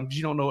say about him because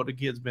you don't know what the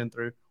kid's been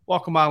through.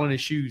 Walk a mile in his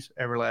shoes,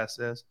 Everlast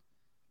says.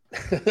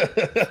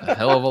 A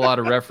hell of a lot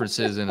of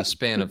references in a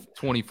span of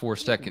 24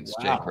 seconds,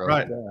 Jake.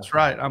 Right, that's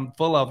right. I'm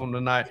full of them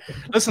tonight.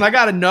 Listen, I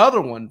got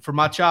another one for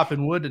my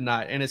chopping wood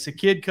tonight, and it's a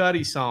Kid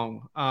Cudi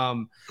song.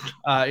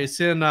 It's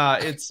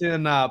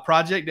in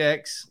Project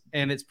X,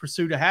 and it's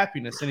Pursuit of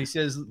Happiness. And he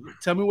says,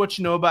 "Tell me what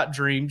you know about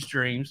dreams.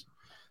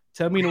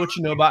 Tell me what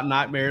you know about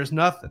nightmares.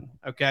 Nothing."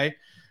 Okay.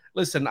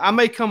 Listen, I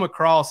may come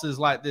across as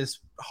like this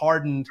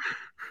hardened,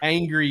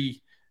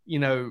 angry,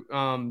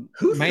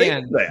 Who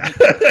man that?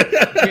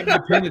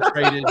 get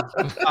penetrated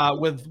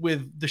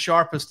with the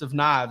sharpest of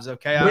knives.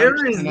 Okay,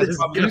 Where is this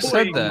Who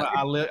said that?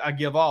 I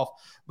give off,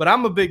 but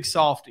I'm a big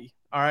softy.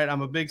 All right,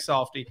 I'm a big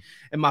softy,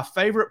 and my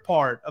favorite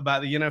part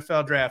about the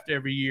NFL draft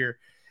every year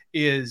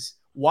is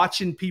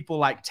watching people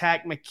like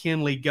Tack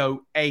McKinley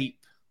go ape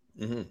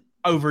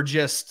over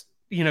just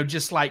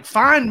like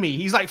find me.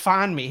 He's like,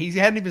 find me. He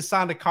hadn't even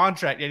signed a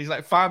contract yet. He's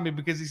like, find me,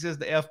 because he says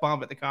the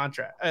F-bomb at the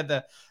contract at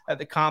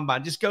the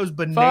combine. Just goes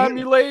bananas. Find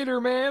me later,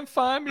 man.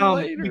 Find me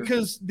later.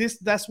 Because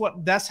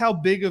that's how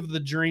big of the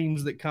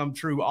dreams that come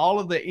true. All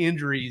of the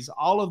injuries,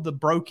 all of the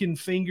broken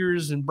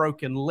fingers and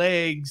broken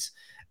legs,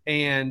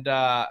 and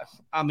the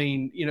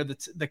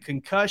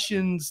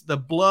concussions, the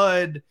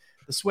blood,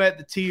 the sweat,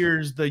 the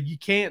tears, the you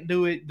can't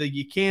do it, the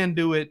you can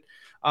do it,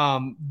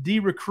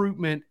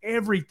 de-recruitment,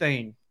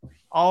 everything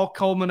all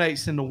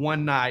culminates into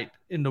one night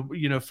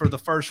for the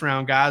first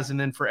round guys. And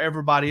then for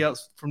everybody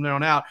else from there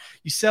on out,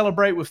 you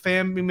celebrate with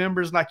family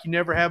members like you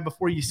never have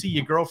before. You see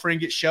your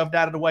girlfriend get shoved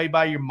out of the way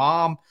by your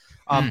mom.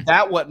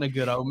 That wasn't a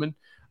good omen.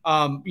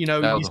 You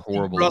was a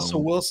horrible Russell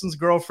omen. Wilson's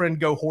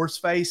girlfriend go horse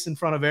face in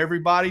front of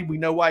everybody. We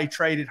know why he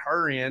traded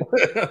her in.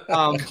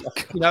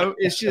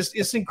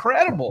 It's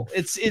incredible.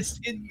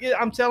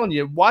 I'm telling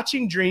you,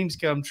 watching dreams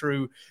come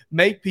true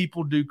make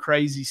people do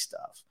crazy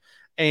stuff.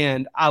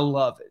 And I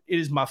love it. It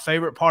is my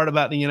favorite part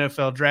about the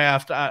NFL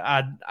draft.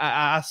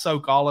 I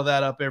soak all of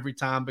that up every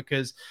time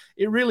because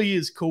it really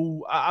is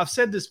cool. I've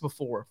said this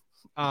before.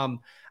 I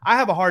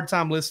have a hard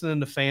time listening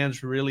to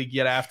fans really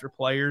get after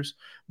players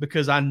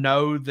because I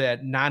know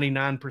that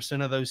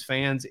 99% of those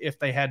fans, if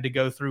they had to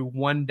go through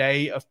one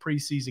day of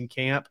preseason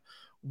camp,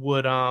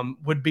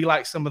 would be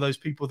like some of those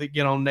people that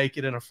get on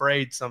Naked and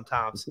Afraid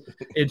sometimes.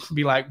 It'd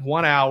be like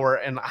 1 hour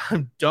and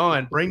I'm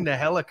done. Bring the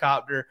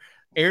helicopter.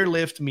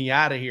 Airlift me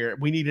out of here.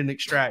 We need an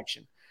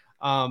extraction.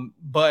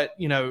 But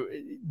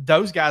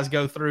those guys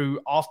go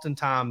through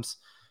oftentimes,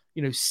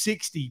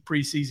 60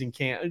 preseason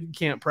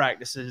camp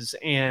practices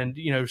and,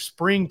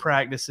 spring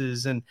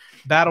practices and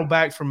battle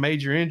back from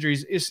major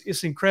injuries.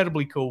 It's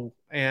incredibly cool.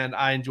 And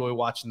I enjoy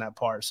watching that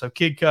part. So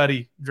Kid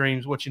Cudi,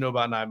 dreams, what you know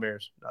about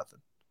nightmares? Nothing.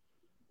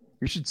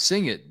 You should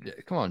sing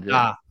it. Come on, Jay.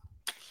 I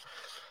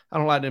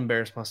don't like to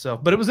embarrass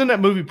myself, but it was in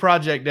that movie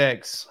Project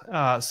X.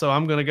 So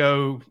I'm going to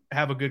go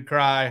have a good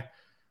cry.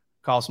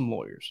 Call some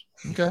lawyers.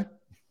 Okay.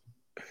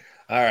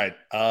 All right.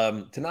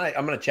 Tonight,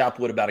 I'm going to chop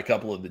wood about a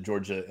couple of the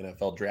Georgia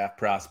NFL draft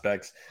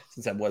prospects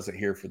since I wasn't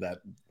here for that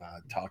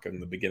talk in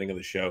the beginning of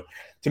the show.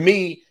 To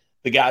me,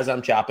 the guys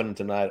I'm chopping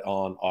tonight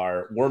on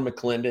are Warren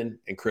McClendon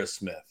and Chris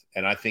Smith.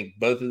 And I think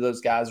both of those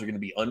guys are going to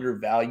be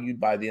undervalued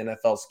by the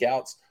NFL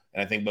scouts.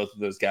 And I think both of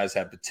those guys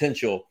have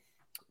potential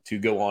to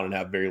go on and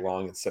have very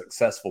long and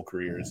successful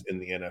careers in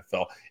the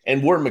NFL.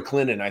 And Warren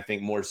McClendon, I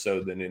think, more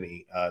so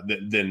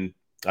than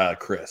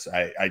Chris.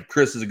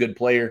 Chris is a good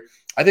player.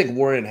 I think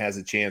Warren has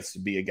a chance to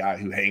be a guy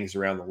who hangs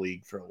around the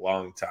league for a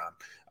long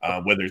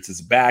time, whether it's as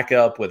a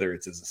backup, whether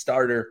it's as a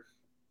starter,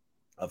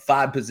 a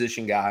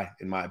 5-position guy,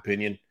 in my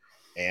opinion.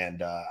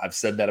 And I've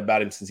said that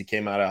about him since he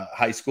came out of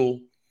high school.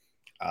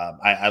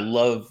 I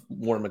love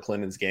Warren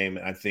McClendon's game,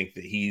 and I think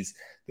that he's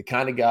the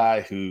kind of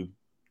guy who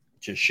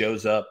just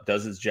shows up,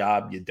 does his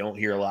job. You don't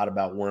hear a lot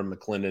about Warren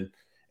McClendon,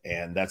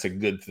 and that's a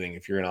good thing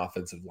if you're an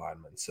offensive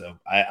lineman. So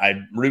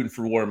I'm rooting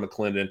for Warren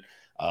McClendon.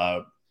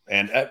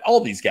 And all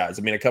these guys,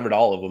 I mean, I covered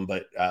all of them,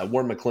 but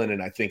Warren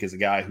McClendon, I think, is a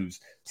guy whose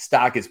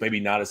stock is maybe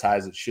not as high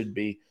as it should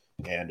be.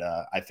 And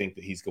I think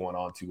that he's going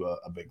on to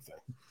a big thing.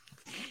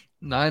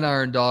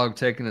 9-Iron Dog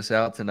taking us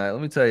out tonight.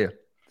 Let me tell you,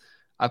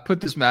 I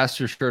put this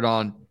Master shirt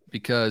on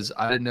because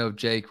I didn't know if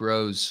Jake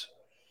Rowe's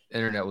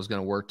internet was going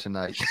to work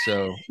tonight.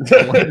 So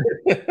I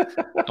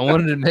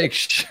wanted to make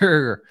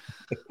sure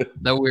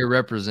that we were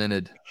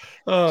represented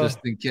just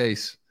in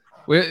case.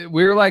 We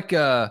were like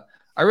I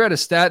read a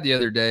stat the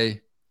other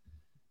day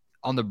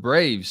on the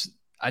Braves.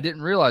 I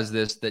didn't realize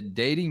this, that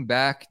dating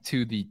back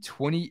to the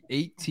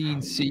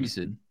 2018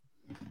 season,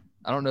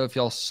 I don't know if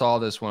y'all saw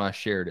this when I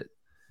shared it.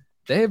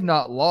 They have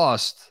not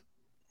lost.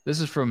 This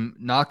is from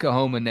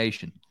Nakahoma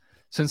Nation.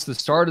 Since the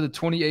start of the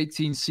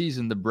 2018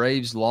 season, the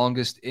Braves'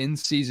 longest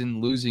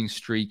in-season losing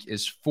streak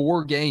is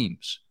 4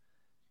 games.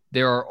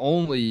 They're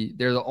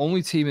the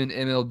only team in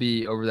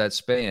MLB over that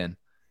span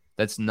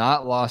that's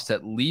not lost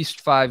at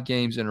least 5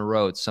 games in a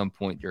row at some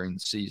point during the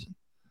season.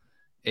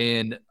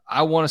 And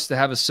I want us to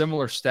have a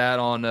similar stat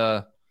on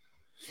the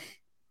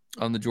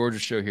Georgia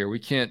show here. We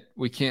can't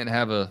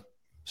have a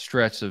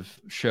stretch of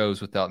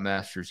shows without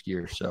Masters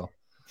gear. So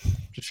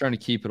just trying to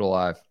keep it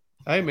alive.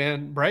 Hey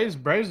man, Braves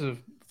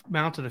have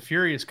mounted a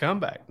furious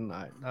comeback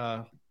tonight.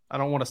 I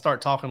don't want to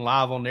start talking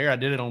live on there. I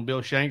did it on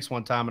Bill Shanks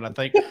one time, and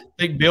I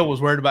think Bill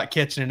was worried about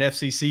catching an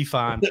FCC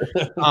fine.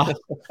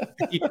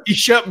 He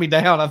shut me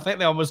down. I think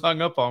they almost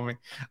hung up on me.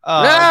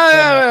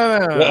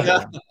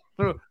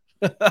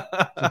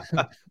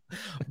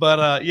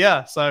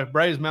 But so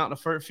Braves mounting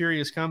a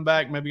furious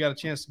comeback. Maybe got a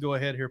chance to go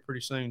ahead here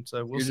pretty soon.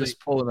 So we'll see. Just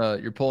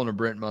you're pulling a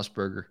Brent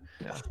Musburger.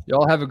 Yeah.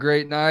 Y'all have a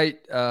great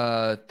night.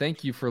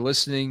 Thank you for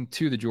listening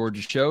to the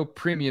Georgia Show.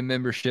 Premium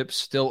membership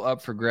still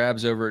up for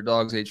grabs over at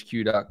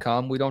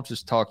dawgshq.com. We don't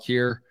just talk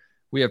here.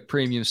 We have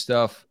premium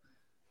stuff,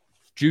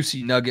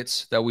 juicy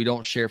nuggets that we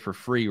don't share for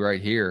free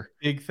right here.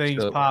 Big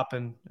things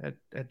popping at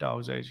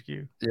Dawgs HQ.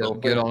 Yeah,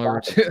 get on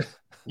over to.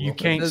 You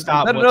can't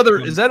stop.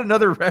 Is that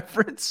another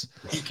reference?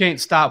 You can't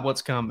stop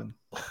what's coming.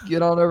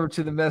 Get on over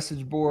to the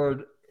message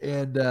board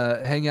and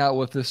hang out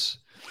with us.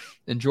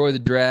 Enjoy the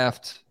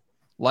draft.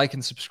 Like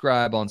and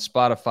subscribe on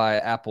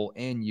Spotify, Apple,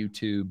 and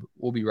YouTube.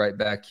 We'll be right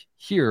back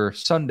here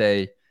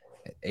Sunday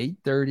at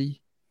 8:30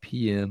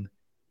 p.m.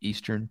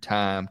 Eastern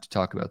time to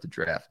talk about the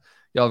draft.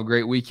 Y'all have a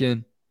great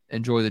weekend.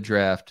 Enjoy the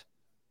draft.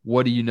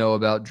 What do you know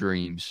about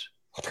dreams?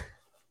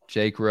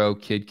 Jake Rowe,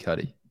 Kid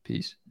Cudi.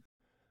 Peace.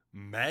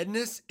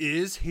 Madness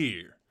is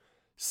here.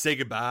 Say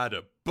goodbye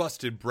to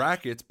busted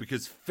brackets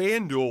because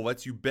FanDuel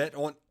lets you bet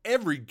on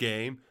every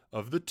game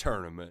of the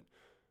tournament.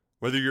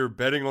 Whether you're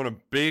betting on a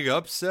big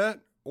upset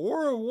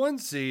or a 1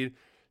 seed,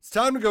 it's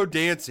time to go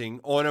dancing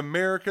on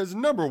America's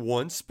 #1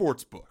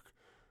 sportsbook.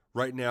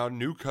 Right now,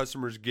 new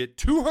customers get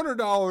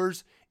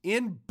 $200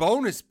 in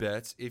bonus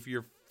bets if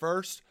your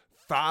first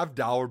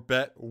 $5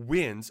 bet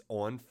wins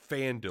on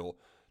FanDuel.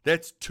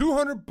 That's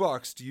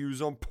 $200 to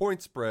use on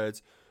point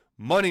spreads,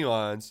 money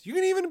lines. You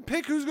can even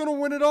pick who's going to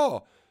win it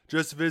all.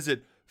 Just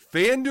visit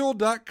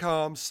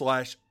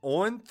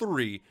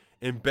FanDuel.com/on3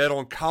 and bet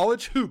on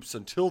college hoops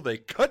until they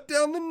cut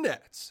down the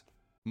nets.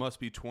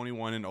 Must be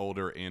 21 and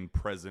older and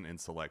present in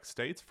select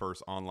states.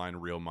 First online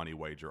real money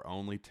wager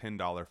only.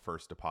 $10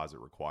 first deposit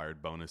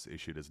required. Bonus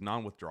issued as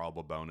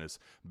non-withdrawable bonus.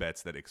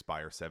 Bets that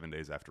expire 7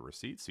 days after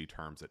receipt. See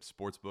terms at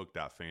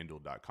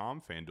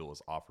sportsbook.fanduel.com. FanDuel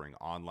is offering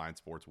online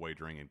sports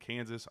wagering in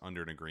Kansas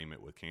under an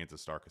agreement with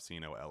Kansas Star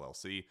Casino,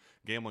 LLC.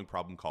 Gambling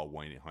problem? Call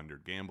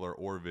 1-800-GAMBLER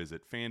or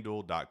visit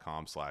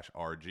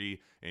fanduel.com/RG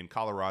in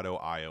Colorado,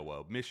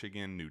 Iowa,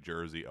 Michigan, New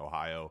Jersey,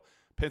 Ohio,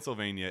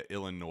 Pennsylvania,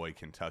 Illinois,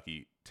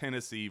 Kentucky,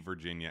 Tennessee,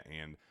 Virginia,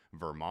 and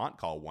Vermont.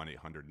 Call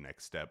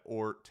 1-800-NEXT-STEP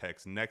or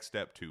text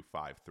NEXT-STEP to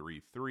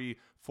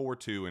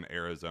 53342 in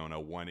Arizona,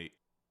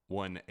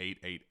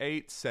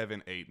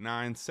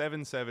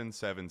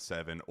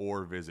 1-888-789-7777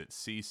 or visit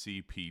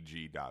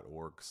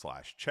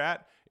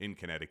ccpg.org/chat. In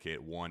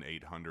Connecticut,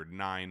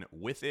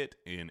 1-800-9-WITH-IT.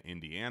 In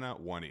Indiana,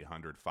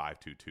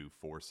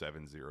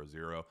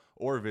 1-800-522-4700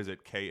 or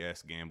visit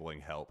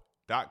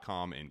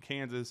ksgamblinghelp.com. In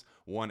Kansas,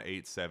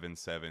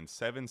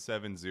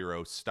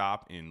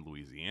 1-877-770-STOP in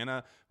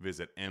Louisiana.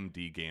 Visit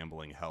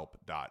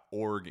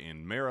mdgamblinghelp.org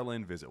in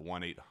Maryland. Visit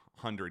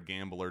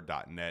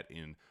 1-800-gambler.net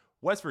in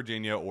West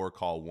Virginia or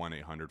call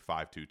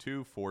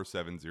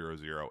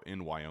 1-800-522-4700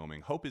 in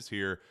Wyoming. Hope is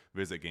here.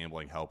 Visit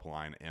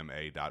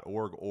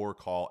gamblinghelplinema.org or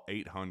call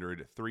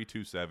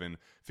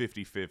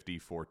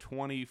 800-327-5050 for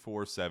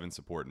 24/7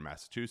 support in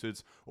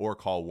Massachusetts or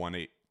call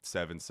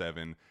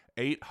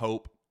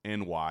 1-877-8-HOPE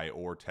NY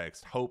or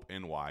text HOPE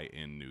NY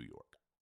in New York.